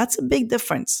drug. That's a big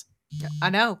difference. I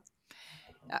know.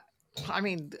 I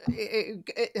mean,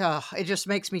 it just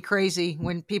makes me crazy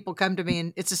when people come to me,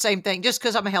 and it's the same thing. Just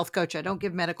because I'm a health coach, I don't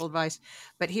give medical advice,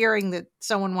 but hearing that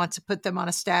someone wants to put them on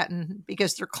a statin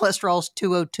because their cholesterol's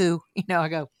 202, I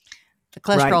go, the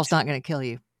cholesterol's not going to kill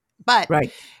you. But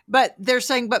they're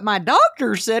saying, but my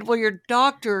doctor said, well, your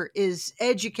doctor is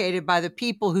educated by the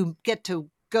people who get to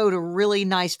go to really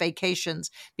nice vacations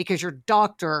because your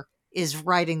doctor is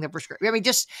writing the prescription. I mean,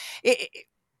 just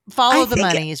follow the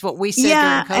money is what we said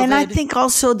during COVID. And I think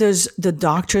also the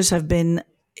doctors have been,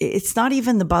 it's not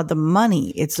even about the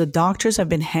money. It's the doctors have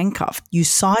been handcuffed. You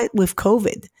saw it with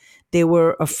COVID. They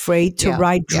were afraid to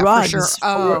write drugs. For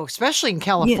sure. Especially in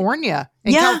California.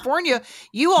 In California,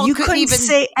 you couldn't even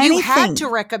say anything. You had to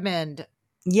recommend.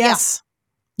 Yes.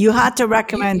 Yeah. You had to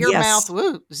recommend. Your mouth,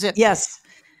 zip. Yes.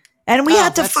 And we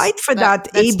had to fight for that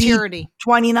AB tyranny.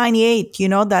 2098,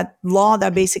 that law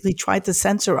that basically tried to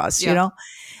censor us,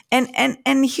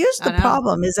 And here's the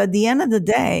problem is at the end of the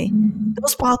day,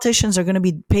 those politicians are going to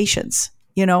be patients.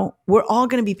 We're all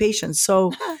going to be patients.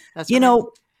 So,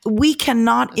 we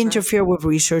cannot interfere with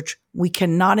research. We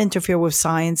cannot interfere with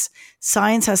science.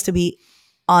 Science has to be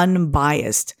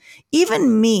unbiased.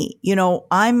 Even me,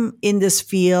 I'm in this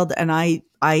field and I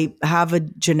have a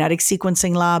genetic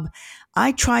sequencing lab.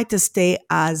 I try to stay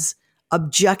as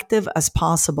objective as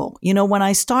possible. When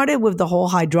I started with the whole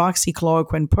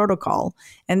hydroxychloroquine protocol,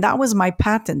 and that was my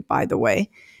patent, by the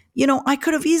way, I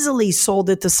could have easily sold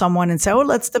it to someone and said,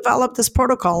 let's develop this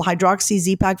protocol, hydroxy,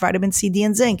 Z-Pak, vitamin C, D,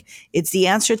 and zinc. It's the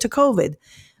answer to COVID.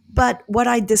 But what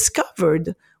I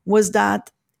discovered was that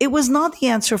it was not the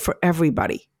answer for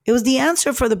everybody. It was the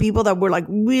answer for the people that were like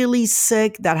really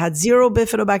sick, that had zero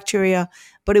bifidobacteria,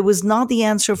 but it was not the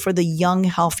answer for the young,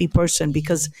 healthy person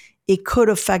because it could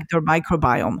affect their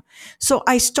microbiome. So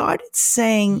I started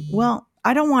saying, well,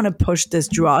 I don't want to push this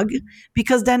drug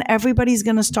because then everybody's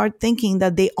going to start thinking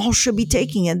that they all should be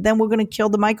taking it. Then we're going to kill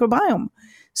the microbiome.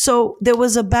 So there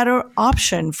was a better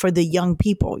option for the young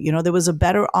people. There was a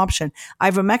better option.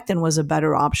 Ivermectin was a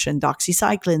better option.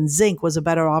 Doxycycline, zinc was a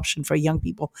better option for young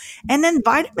people. And then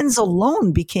vitamins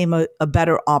alone became a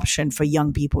better option for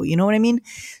young people. You know what I mean?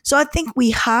 So I think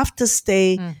we have to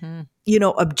stay,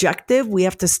 objective. We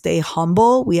have to stay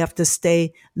humble. We have to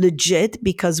stay legit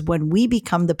because when we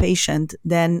become the patient,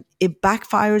 then it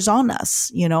backfires on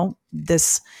us,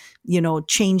 this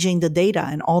changing the data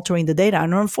and altering the data.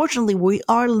 And unfortunately, we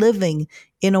are living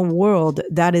in a world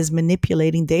that is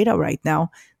manipulating data right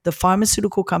now. The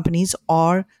pharmaceutical companies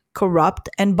are corrupt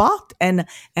and bought. And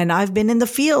I've been in the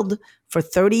field for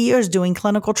 30 years doing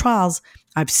clinical trials.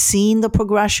 I've seen the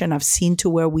progression. I've seen to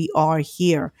where we are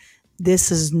here.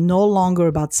 This is no longer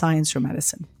about science or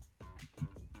medicine.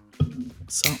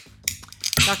 So,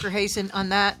 Dr. Hazan, on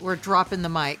that, we're dropping the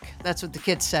mic. That's what the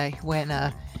kids say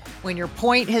when your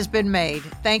point has been made.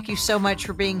 Thank you so much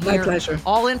for being here. My pleasure.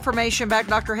 All information about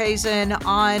Dr.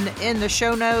 Hazan in the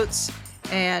show notes.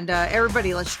 And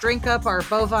everybody, let's drink up our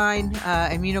bovine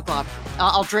immunoglobulin.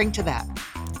 I'll drink to that.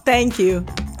 Thank you.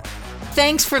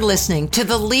 Thanks for listening to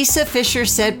the Lisa Fisher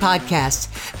Said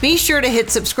podcast. Be sure to hit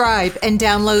subscribe and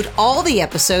download all the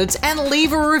episodes and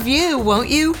leave a review, won't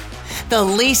you? The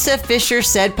Lisa Fisher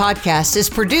Said podcast is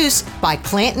produced by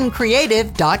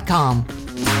ClantonCreative.com.